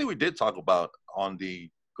 Actually, we did talk about on the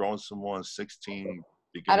Growing Someone 16.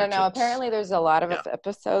 I don't know. Apparently, there's a lot of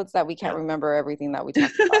episodes that we can't remember everything that we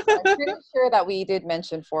talked about. I'm pretty sure that we did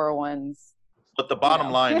mention 401s. But the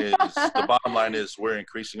bottom line is we're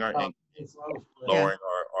increasing our income, lowering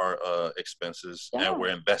our expenses, and we're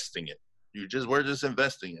investing it. We're just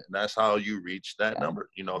investing it. And that's how you reach that number.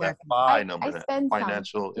 That FI number, that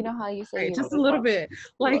financial. You know how you say just a little bit.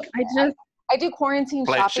 I do quarantine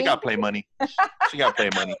shopping. She got play money.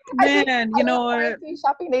 Man, you know what? Quarantine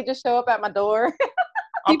shopping, they just show up at my door.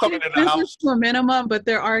 I'm coming in the house to a minimum, but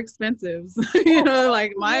there are expensives.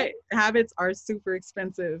 My habits are super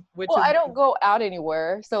expensive. I don't go out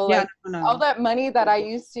anywhere, so all that money that I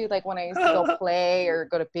used to, when I used to go play or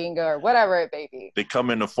go to bingo or whatever it may be, they come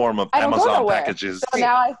in the form of Amazon packages. So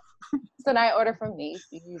now I order from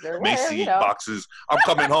Macy's or Macy's boxes. I'm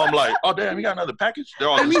coming home like, oh damn, you got another package? They're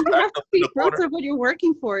all you have to be proud of what you're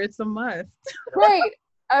working for. It's a must. Right.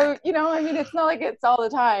 It's not like it's all the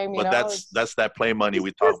time. But that's that play money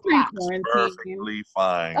we talk about. It's perfectly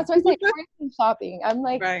fine. That's why I say quarantine shopping. I'm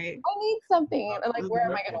like, I need something. And where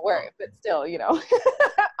am I going to wear it? But still,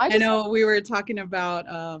 I know we were talking about,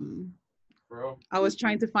 I was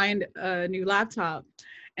trying to find a new laptop.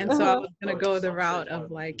 And so I was going to go the route of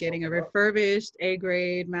getting a refurbished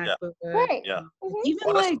A-grade MacBook. Right. Yeah.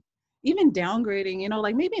 Even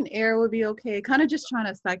downgrading, maybe an Air would be okay. Kind of just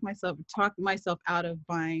trying to talk myself out of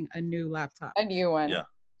buying a new laptop. A new one. Yeah.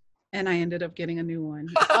 And I ended up getting a new one.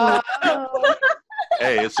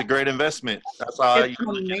 Hey, it's a great investment. That's how It's an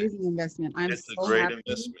amazing investment. I'm it's so a great happy.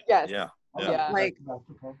 investment. Yes. Yeah. Yeah. Like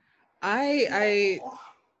I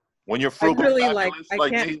When you're I frugal really fabulous I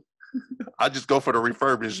like can't. me, I just go for the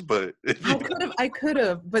refurbished, but I could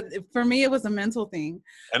have, but for me it was a mental thing.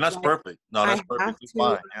 and that's Like, perfect. No, that's I have perfectly to.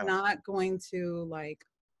 fine. I'm Yeah. not going to like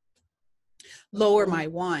lower my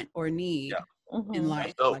want or need Mm-hmm. in That's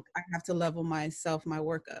life. dope. Like I have to level myself, my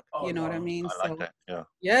work up. You know what I mean? I like that. Yeah.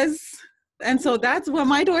 Yes. And so that's what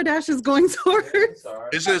my DoorDash is going towards.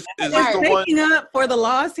 Is this It's the one? making up for the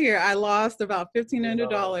loss here. I lost about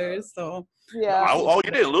 $1,500. So Yeah. Oh,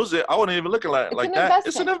 you didn't lose it. I wasn't even looking at it It's like an that.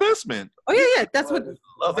 It's an investment. investment. oh yeah, that's what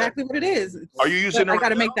Love it. exactly what it is. Are you using But it I got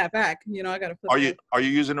to right make now? that back. You know, I got to put. Are you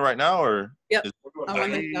using it right now or? Yep. Is- I'm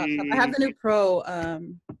on the laptop. I have the new Pro.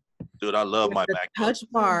 Dude, I love With my the MacBook. touch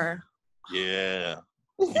bar. Yeah.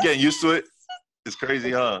 You getting used to it? It's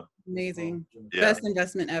crazy, huh? Amazing. Yeah. Best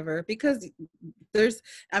investment ever because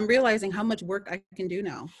I'm realizing how much work I can do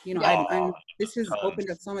now. You know, I'm this has opened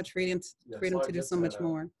up so much freedom to do so much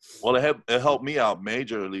more. Well, it helped me out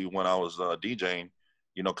majorly when I was DJing,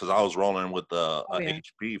 you know, because I was rolling with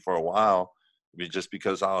HP for a while, just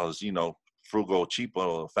because I was, you know, frugal, cheap,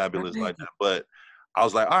 fabulous like that. But I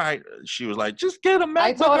was like, all right. She was like, just get a MacBook.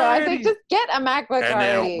 I told her, already. I think just get a MacBook and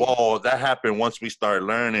already. then, whoa, that happened once we started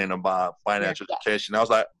learning about financial education. I was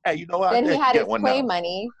like, hey, you know what? Then he had his play now.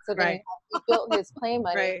 money. So then he built his play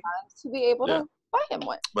money to be able to buy him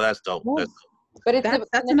one. But that's dope. Well, That's dope. But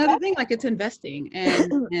that's another thing. Like it's investing,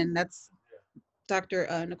 and that's Dr.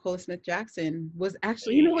 Nicola Smith Jackson was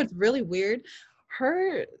actually. You know what's really weird?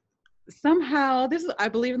 Her somehow I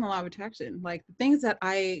believe in the law of attraction. Like the things that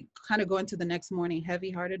I kind of go into the next morning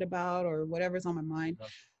heavy-hearted about or whatever's on my mind.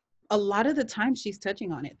 A lot of the time she's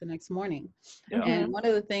touching on it the next morning. Yeah. And one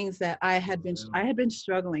of the things that I had been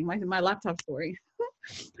struggling, my laptop story.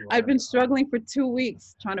 I've been struggling for 2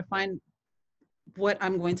 weeks trying to find what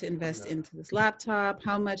I'm going to invest into this laptop,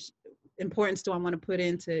 how much importance do I want to put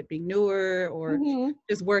into it being newer or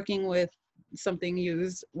just working with something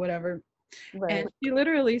used, whatever. Right. And she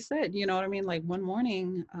literally said, you know what I mean? Like one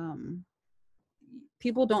morning,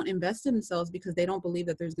 people don't invest in themselves because they don't believe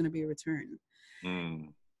that there's going to be a return.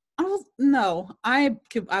 I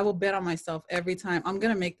will bet on myself every time. I'm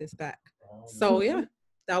going to make this back. So yeah,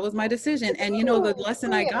 that was my decision. And you know, the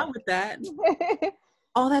lesson I got with that,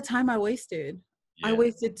 all that time I wasted. I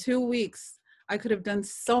wasted 2 weeks. I could have done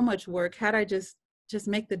so much work had I just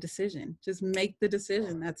make the decision. Just make the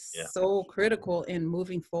decision. That's so critical in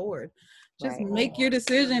moving forward. Just make your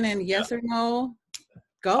decision and yes or no,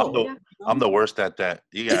 go. I'm the worst at that.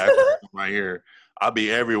 You got right here. I'll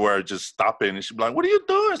be everywhere just stopping and she'll be like, what are you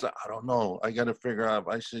doing? It's like, I don't know. I got to figure out if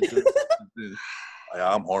I should do this.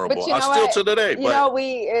 I'm horrible. I still to today. You know,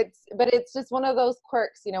 it's just one of those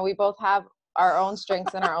quirks. You know, we both have our own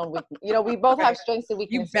strengths and our own weaknesses. You know, we both have strengths and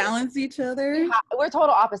weaknesses. You balance each other. We're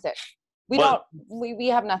total opposites. We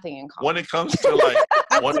have nothing in common. When it comes to like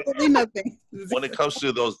absolutely nothing. When it comes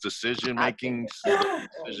to those decision makings that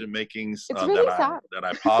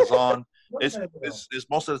I pause on, it's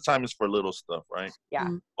most of the time it's for little stuff, right? Yeah.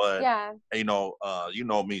 But you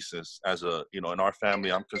know me, sis, as a in our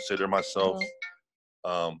family, I'm consider myself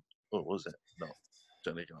what was it? No,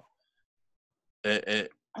 there you go.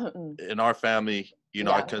 In our family,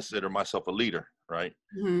 I consider myself a leader, right?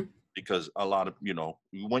 Mm-hmm. Because a lot of,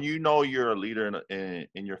 when you're a leader in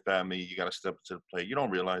your family, you got to step into the plate. You don't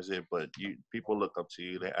realize it, but people look up to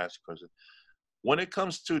you. They ask questions. When it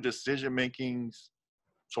comes to decision makings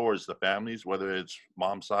towards the families, whether it's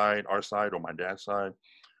mom's side, our side, or my dad's side,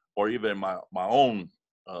 or even my own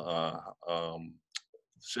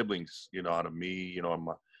siblings, out of me, and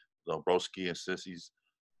the broski and sissies.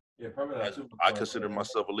 Yeah, I consider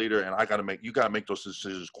myself a leader, and you gotta make those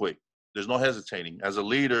decisions quick. There's no hesitating. As a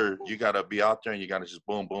leader, you gotta be out there and you gotta just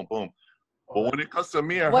boom, boom, boom. But when it comes to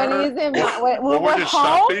me and her, when we're just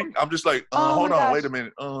shopping, I'm just like, hold on, wait a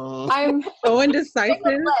minute. I'm so indecisive,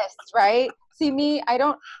 right? See me,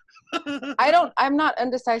 I'm not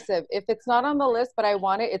indecisive. If it's not on the list, but I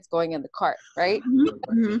want it, it's going in the cart, right?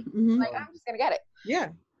 Mm-hmm. Like, I'm just gonna get it. Yeah.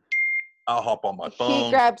 I'll hop on my phone. He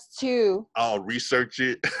grabs 2. I'll research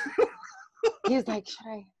it. He's like, should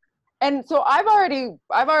I? And so I've already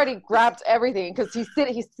grabbed everything because he's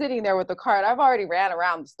sitting there with the cart. I've already ran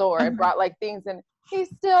around the store and brought like things, and he's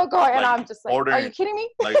still going. And I'm just like, are you kidding me?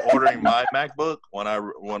 Like ordering my MacBook when I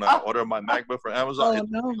order my MacBook for Amazon,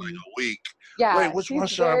 it's like a week. Yeah. Wait, which one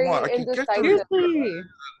should I want? I can get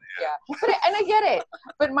Yeah. And I get it.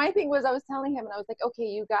 But my thing was, I was telling him, and I was like, okay,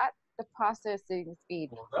 you got the processing speed.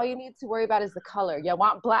 All you need to worry about is the color. You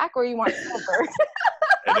want black or you want silver?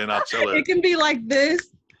 And then I'll tell her. It can be like this.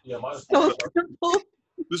 So simple.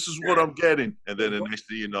 This is what I'm getting. And then the next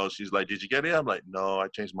thing you know, she's like, did you get it? I'm like, no, I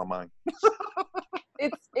changed my mind.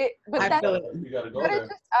 But I that's feel it. but it's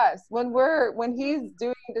just us. When he's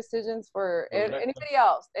doing decisions for anybody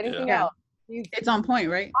else, anything Yeah. else, It's on point,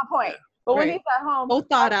 right? on point. But when Right. he's at home, So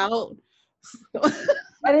thought out. and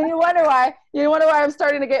then you wonder why I'm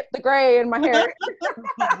starting to get the gray in my hair.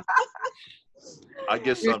 I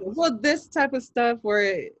guess Well, this type of stuff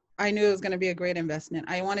where I knew it was going to be a great investment.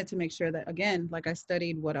 I wanted to make sure that, again, like I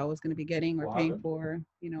studied what I was going to be getting or paying for,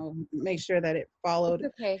 make sure that it followed.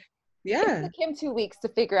 It's okay. Yeah. It took him 2 weeks to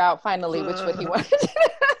figure out finally which one he wanted.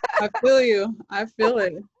 I feel you. I feel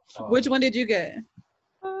it. Which one did you get?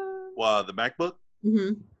 Well, the MacBook?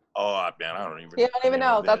 Mm-hmm. Oh, man, I don't even You don't even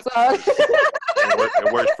know. That's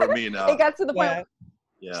it works for me now. It got to the point.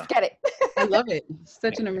 Yeah. Just get it. I love it.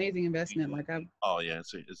 Such an amazing investment.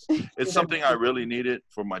 It's something I really needed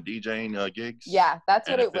for my DJing gigs. Yeah, that's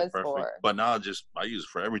what it was perfect. for. But now I use it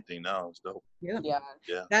for everything now. It's dope. Yeah.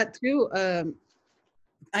 That too.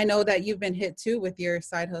 I know that you've been hit too with your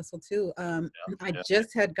side hustle too. I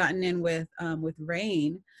just had gotten in with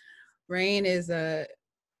Rain. Rain is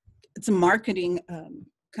it's a marketing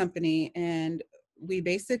company, and we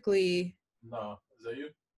basically. No, is that you?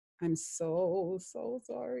 I'm so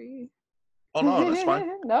sorry. Oh no, that's fine.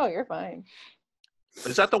 No, you're fine.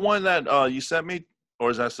 Is that the one that you sent me,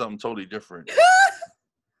 or is that something totally different?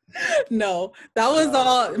 No, that was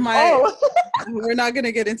all my. We're not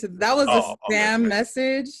gonna get into that. Was a spam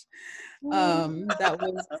message. That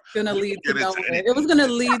was gonna lead to nowhere. It was gonna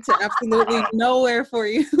lead to absolutely nowhere for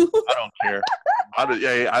you. I don't care.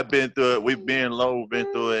 I've been through it. We've been low,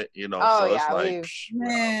 been through it. So it's like,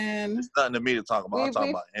 man, it's nothing to me to talk about. I'm talking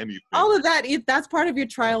about anything. All of that. That's part of your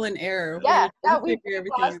trial and error. Yeah, we've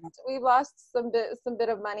lost some bit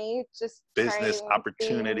of money, just business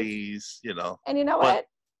opportunities. And you know what?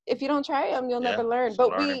 If you don't try them, you'll never learn.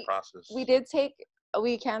 But we did take.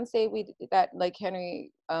 We can say that like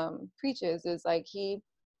Henry preaches is like he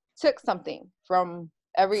took something from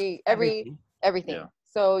everything. Yeah.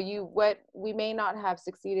 So we may not have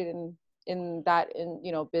succeeded in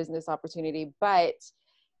business opportunity, but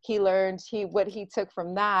he learned what he took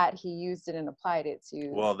from that, he used it and applied it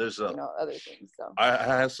to there's other things. So I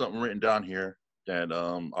have something written down here that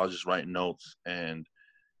I'll just write notes, and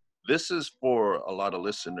this is for a lot of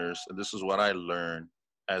listeners, and this is what I learned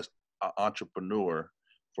as an entrepreneur,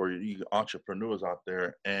 for you entrepreneurs out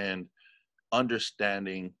there, and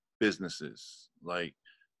understanding businesses. Like,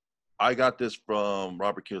 I got this from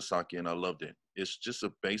Robert Kiyosaki, and I loved it. It's just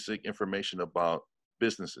a basic information about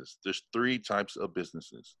businesses. There's 3 types of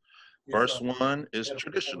businesses. First one is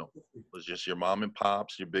traditional. It's just your mom and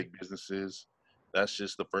pops, your big businesses. That's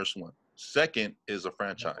just the first one. Second is a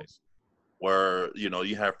franchise, where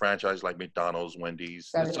you have franchise like McDonald's, Wendy's,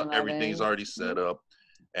 everything's already set up,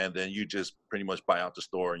 and then you just pretty much buy out the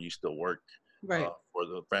store and you still work for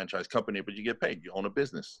the franchise company, but you get paid. You own a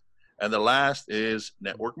business. And the last is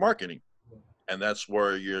network marketing, and that's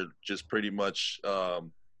where you're just pretty much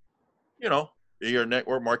you're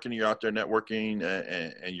network marketing. You're out there networking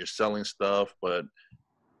and you're selling stuff. But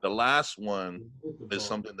the last one is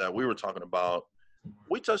something that we were talking about.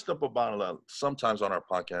 We touched up about sometimes on our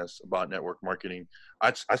podcast about network marketing.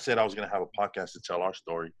 I said I was going to have a podcast to tell our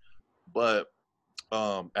story, but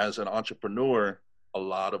as an entrepreneur, a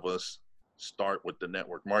lot of us start with the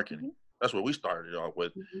network marketing. That's what we started off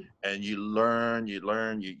with. And you learn, you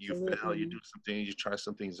fail, you do some things, you try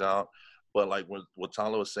some things out. But like what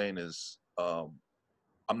Tala was saying is, I'm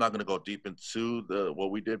not going to go deep into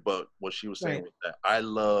what we did, but what she was saying was that I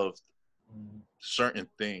loved certain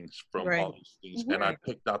things from all these things, and I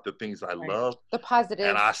picked out the things I loved, the positive,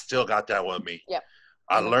 and I still got that with me. Yep.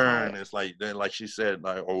 I learned. It's like then, like she said,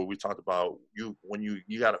 or we talked about, when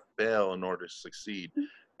you got to fail in order to succeed.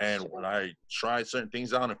 And when I tried certain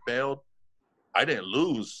things out and failed, I didn't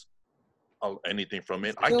lose anything from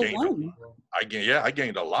it. I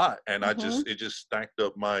gained a lot, and it just stacked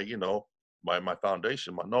up my my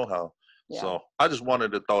foundation, my know-how. So I just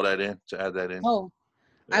wanted to throw that in, to add that in.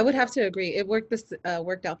 I would have to agree. It worked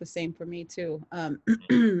out the same for me too.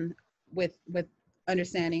 With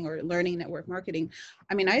understanding or learning network marketing.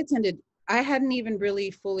 I mean, I hadn't even really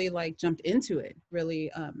fully jumped into it really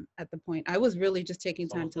at the point. I was really just taking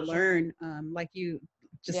time to learn, like you,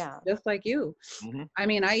 just like you. I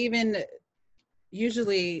mean, I even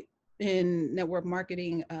usually in network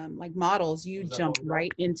marketing, like models, you jump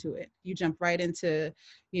right into it. You jump right into,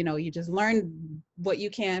 you just learn what you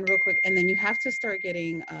can real quick. And then you have to start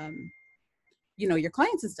getting, your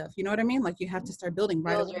clients and stuff, you know what I mean? Like you have to start building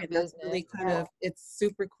right away. That's really kind of, it's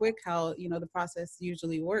super quick how, the process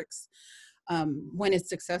usually works. when it's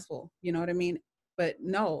successful, you know what I mean? But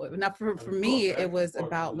no, not for me, it was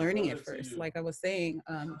about learning it first. Like I was saying,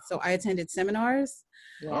 so I attended seminars,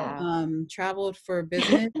 traveled for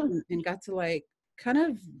business and got to like kind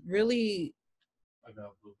of really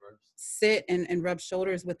sit and rub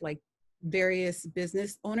shoulders with like various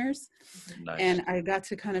business owners. Nice. And I got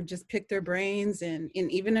to kind of just pick their brains, and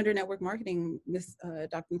even under network marketing, Miss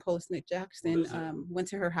Dr. Nicola Smith Jackson went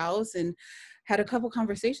to her house and had a couple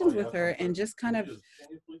conversations with her, and just kind of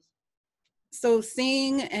so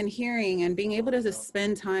seeing and hearing and being able to just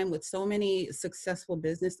spend time with so many successful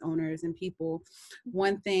business owners and people.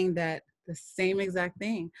 One thing that the same exact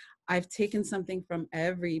thing, I've taken something from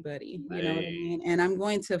everybody, you know what I mean? And I'm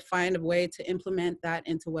going to find a way to implement that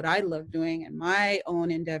into what I love doing and my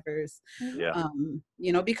own endeavors. Yeah.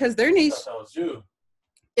 You know, because their niche,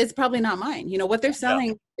 it's probably not mine. You know, what they're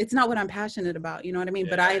selling, it's not what I'm passionate about, you know what I mean?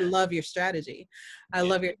 But I love your strategy. I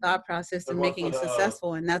love your thought process and making it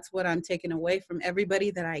successful. And that's what I'm taking away from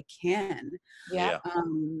everybody that I can. Yeah.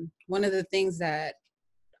 One of the things that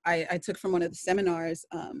I took from one of the seminars,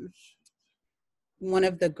 one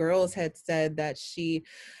of the girls had said that she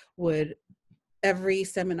would, every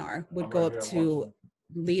seminar would go up to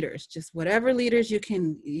leaders, just whatever leaders you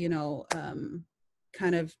can, you know,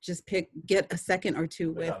 kind of just get a second or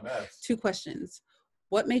two with two questions.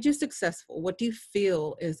 What made you successful? What do you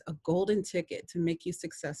feel is a golden ticket to make you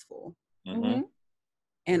successful? Mm-hmm.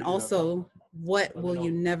 And also, what will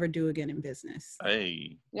you never do again in business?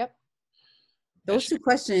 Hey. Yep. Those two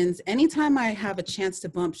questions, anytime I have a chance to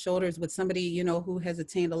bump shoulders with somebody, you know, who has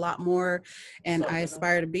attained a lot more and I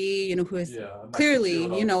aspire to be, you know, who is clearly,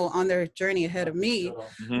 you know, on their journey ahead of me.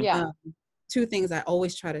 Mm-hmm. Two things I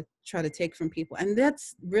always try to take from people. And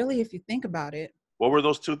that's really, if you think about it. What were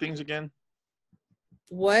those two things again?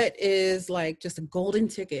 What is like just a golden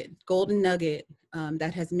ticket, golden nugget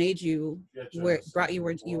that has made you brought you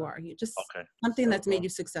where you are? You just something that's made you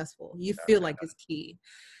successful. You feel like is key.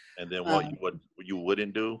 And then what you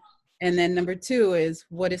wouldn't do? And then number two is,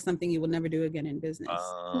 what is something you will never do again in business?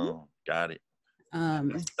 Oh, got it.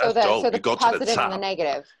 So the positive and the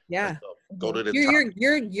negative. Yeah. Go to the top.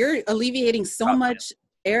 You're alleviating so much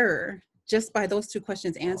error just by those two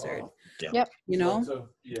questions answered. Yep. You know?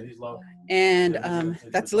 And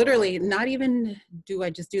that's literally not even do I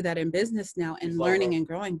just do that in business now and learning and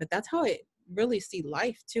growing, but that's how I really see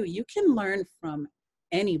life too. You can learn from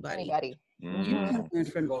anybody. You can learn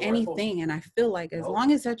from anything. And I feel like as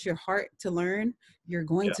long as that's your heart to learn, you're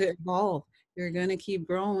going to evolve. You're going to keep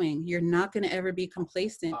growing. You're not going to ever be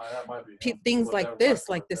complacent. Things like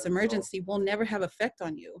this emergency will never have effect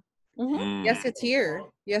on you. Mm-hmm. Yes, it's here.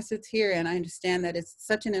 Yes, it's here. And I understand that it's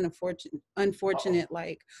such an unfortunate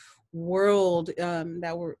like world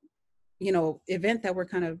that we're, you know, event that we're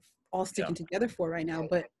kind of all sticking together for right now.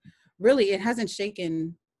 But really, it hasn't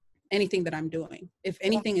shaken anything that I'm doing. If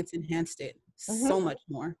anything, it's enhanced it so much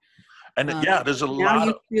more. And there's a lot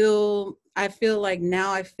of I feel like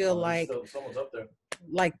someone's up there.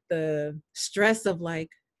 Like the stress of like,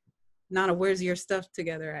 Nana, where's your stuff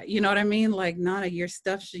together at? You know what I mean? Like, Nana, your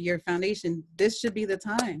stuff, your foundation, this should be the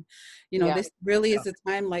time. You know, this really is a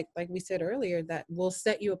time, like we said earlier, that will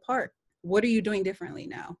set you apart. What are you doing differently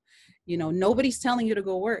now? You know, nobody's telling you to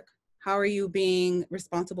go work. How are you being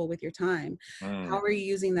responsible with your time? How are you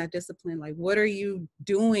using that discipline? Like, what are you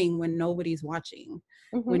doing when nobody's watching,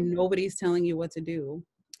 when nobody's telling you what to do?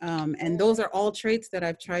 And those are all traits that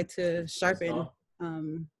I've tried to sharpen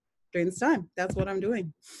during this time. That's what I'm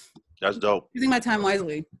doing. That's dope. Using my time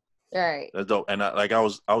wisely. Right. That's dope. And I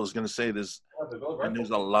was going to say this, and there's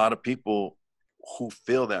a lot of people who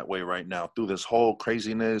feel that way right now through this whole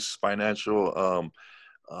craziness, financial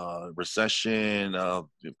recession,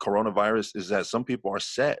 coronavirus, is that some people are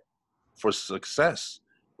set for success,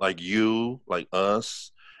 like you, like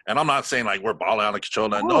us. And I'm not saying like we're balling out of control.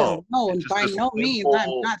 No, by no means.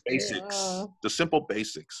 Basics, the simple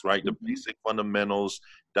basics, right? The basic fundamentals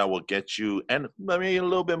that will get you, and I mean a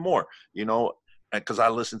little bit more, you know, because I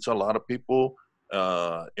listen to a lot of people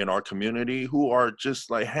in our community who are just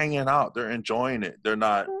like hanging out. They're enjoying it. They're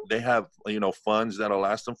not. They have, you know, funds that'll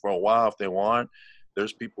last them for a while if they want.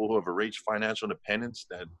 There's people who have reached financial independence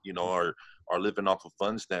that, you know, are living off of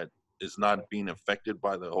funds that is not being affected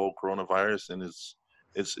by the whole coronavirus. And it's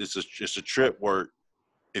a trip where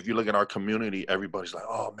if you look at our community, everybody's like,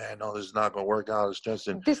 oh man, no, this is not going to work out. It's just,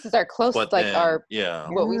 this is our closest, like our,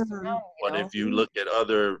 what we surround. But if you look at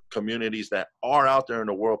other communities that are out there in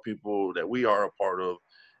the world, people that we are a part of,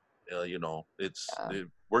 you know,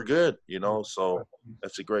 we're good, you know, so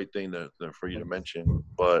that's a great thing for you to mention.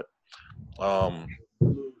 But I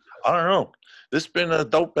don't know. This been a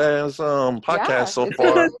dope ass podcast so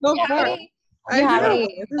far. So far. You have any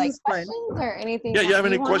This like is fun. questions or anything? Yeah, you have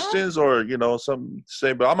any questions or something to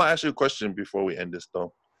say? But I'm gonna ask you a question before we end this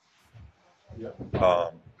though.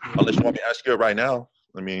 Unless you want me to ask you it right now.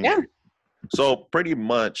 I mean, yeah. So pretty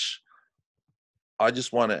much, I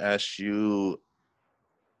just want to ask you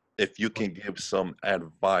if you can give some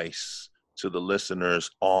advice to the listeners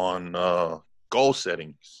on goal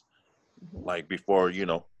settings, like before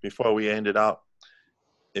we end it out.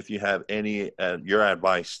 If you have any your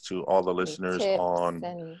advice to all the listeners on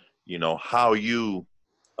how you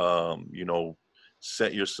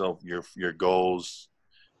set yourself your goals,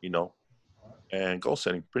 and goal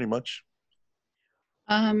setting pretty much.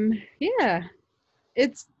 Yeah,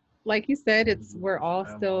 it's like you said, we're all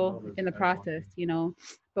still in the process,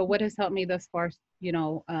 but what has helped me thus far,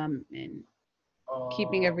 in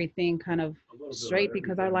keeping everything kind of straight,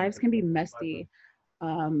 because our lives can be messy.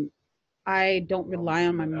 I don't rely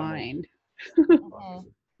on my mind.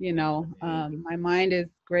 My mind is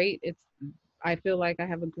great. I feel like I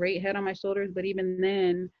have a great head on my shoulders, but even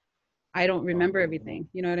then I don't remember everything.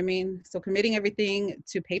 You know what I mean? So committing everything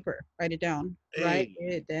to paper, write it down. Write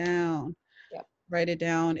it down. Yep. Write it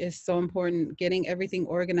down is so important. Getting everything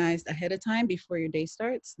organized ahead of time before your day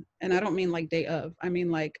starts. And I don't mean like day of, I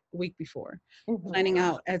mean like week before. Planning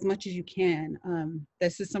out as much as you can.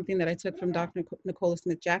 This is something that I took from Dr. Nicola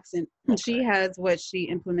Smith-Jackson. She has what she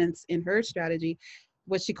implements in her strategy,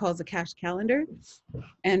 what she calls a cash calendar.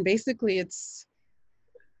 And basically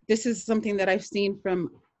this is something that I've seen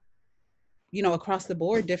from across the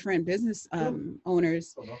board, different business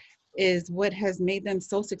owners, is what has made them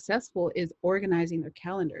so successful is organizing their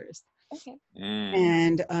calendars. Okay.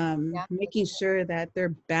 And making sure that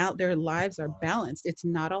their lives are balanced. It's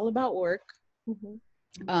not all about work.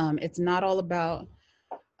 It's not all about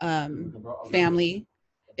family.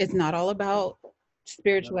 It's not all about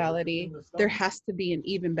spirituality. There has to be an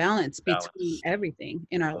even balance between everything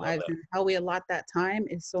in our lives, and how we allot that time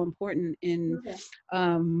is so important in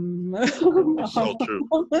so true.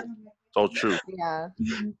 So true. Yeah.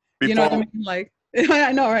 You know what I mean? Like,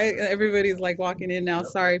 I know, right? Everybody's like walking in now.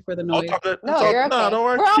 Sorry for the noise. No, you're okay. No, don't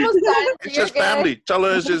worry. We're almost done. It's just family. Tell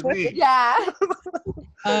her it's just me. Yeah.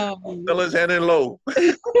 Tell her it's hand in low.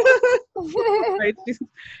 Right?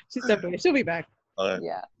 She stepped away. She'll be back.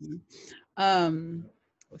 Yeah.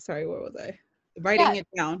 Sorry, where was I? Writing it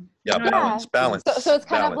down. Yeah, balance. So it's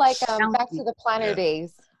kind of like back to the planner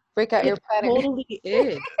days. Break out your planner. Totally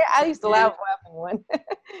is. I used to laugh having one.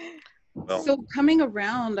 Well, so coming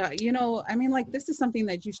around, I mean, like, this is something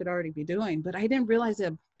that you should already be doing, but I didn't realize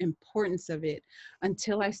the importance of it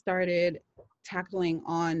until I started tacking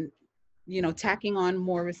on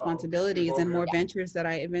more responsibilities and more ventures that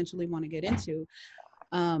I eventually want to get into.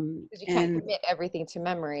 You can't commit everything to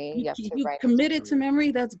memory. You have to write commit it to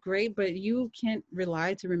memory. That's great, but you can't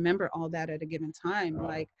rely to remember all that at a given time.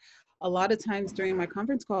 Like, a lot of times during my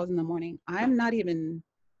conference calls in the morning, I'm not even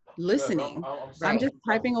listening. I'm just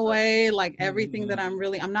typing away like everything that I'm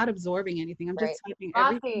not absorbing anything. I'm just typing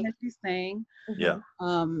everything that she's saying. Yeah.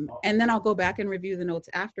 And then I'll go back and review the notes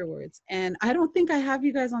afterwards. And I don't think I have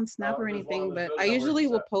you guys on Snap or anything, but I usually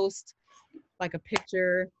will post like a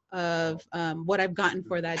picture of what I've gotten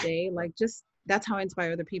for that day. Like, just that's how I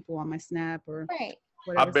inspire other people on my Snap or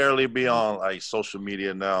whatever. I barely be on like social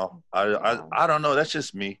media now. I don't know. That's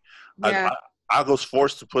just me. Yeah. I was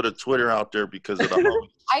forced to put a Twitter out there because of the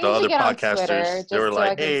other podcasters. They were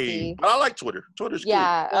like, "Hey," but I like Twitter. Twitter's cool.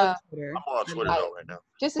 Yeah, I'm on Twitter though right now.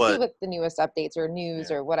 Just to see what the newest updates or news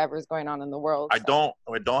or whatever's going on in the world. I don't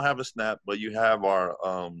have a Snap, but you have our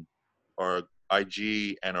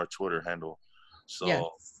IG and our Twitter handle.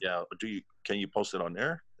 So yeah, can you post it on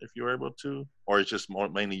there if you're able to, or it's just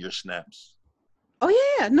mainly your snaps? Oh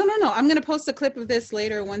yeah, no. I'm gonna post a clip of this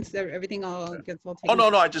later once everything all gets all taken. Oh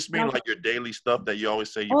no, I just mean like your daily stuff that you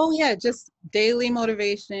always say. Just daily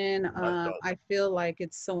motivation. I feel like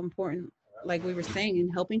it's so important, like we were saying,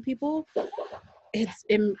 in helping people. It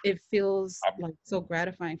feels like so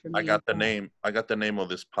gratifying for me. I got the name of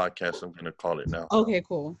this podcast. I'm gonna call it now. Okay,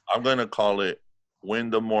 cool. I'm gonna call it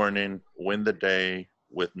 "Win the Morning, Win the Day"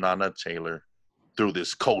 with Nana Taylor through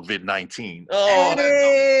this COVID-19. Oh,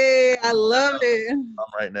 hey, I love it. I'm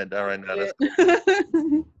writing that down right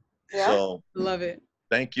now. So love it.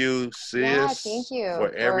 Thank you, sis. Yeah, thank you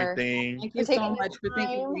for everything. Thank you so much for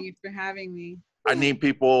thinking me, for having me. I need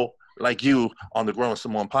people like you on the Growing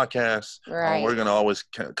Someone podcast. Right. We're gonna always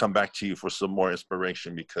come back to you for some more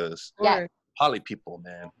inspiration because poly people,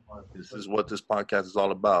 man. This is what this podcast is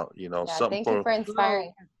all about. You know, Yeah, something thank you for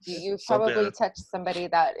inspiring. You probably something- touched somebody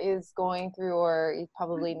that is going through, or you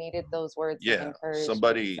probably needed those words of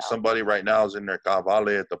encouragement. Somebody right now is in their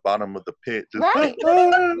cavale at the bottom of the pit, just right,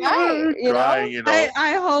 right. You crying, know, you know.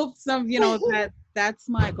 I hope some, you know, that's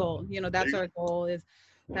my goal. You know, that's our goal, is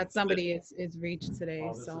that somebody is reached today.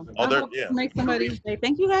 So I hope to make somebody say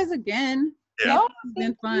thank you guys again. Yeah, it's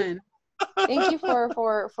been fun. Thank you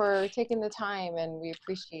for taking the time, and we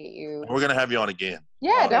appreciate you. We're gonna have you on again.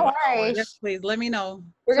 Yeah, don't worry. Yes, please let me know.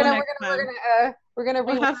 We're gonna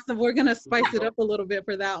spice it up a little bit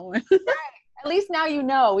for that one. At least now you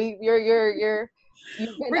know. We're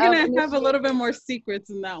gonna have a little bit more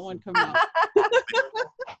secrets in that one come out.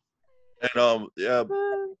 And yeah,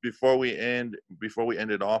 before we end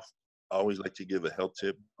it off, I always like to give a health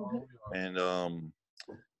tip. And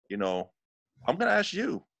you know, I'm gonna ask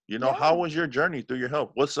you. You know, how was your journey through your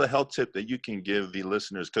health? What's a health tip that you can give the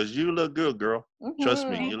listeners? Because you look good, girl. Trust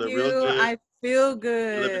me, you look real good. I feel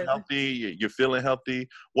good. You're living healthy. You're feeling healthy.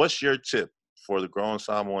 What's your tip for the Growing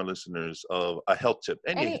Samoan listeners of a health tip?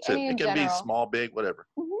 Any tip. It can be small, big, whatever.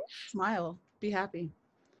 Smile. Be happy.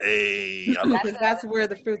 Hey, because that's where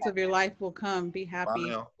the fruits of your life will come. Be happy.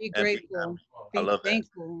 Smile, be grateful. I love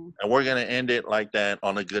thankful. That. And we're going to end it like that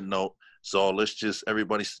on a good note. So let's just,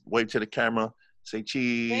 everybody wave to the camera. Say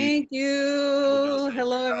cheese. Thank you.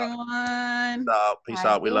 Hello, everyone. Peace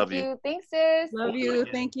out. We love you. Thanks, sis. Love you.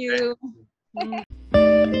 Thank you.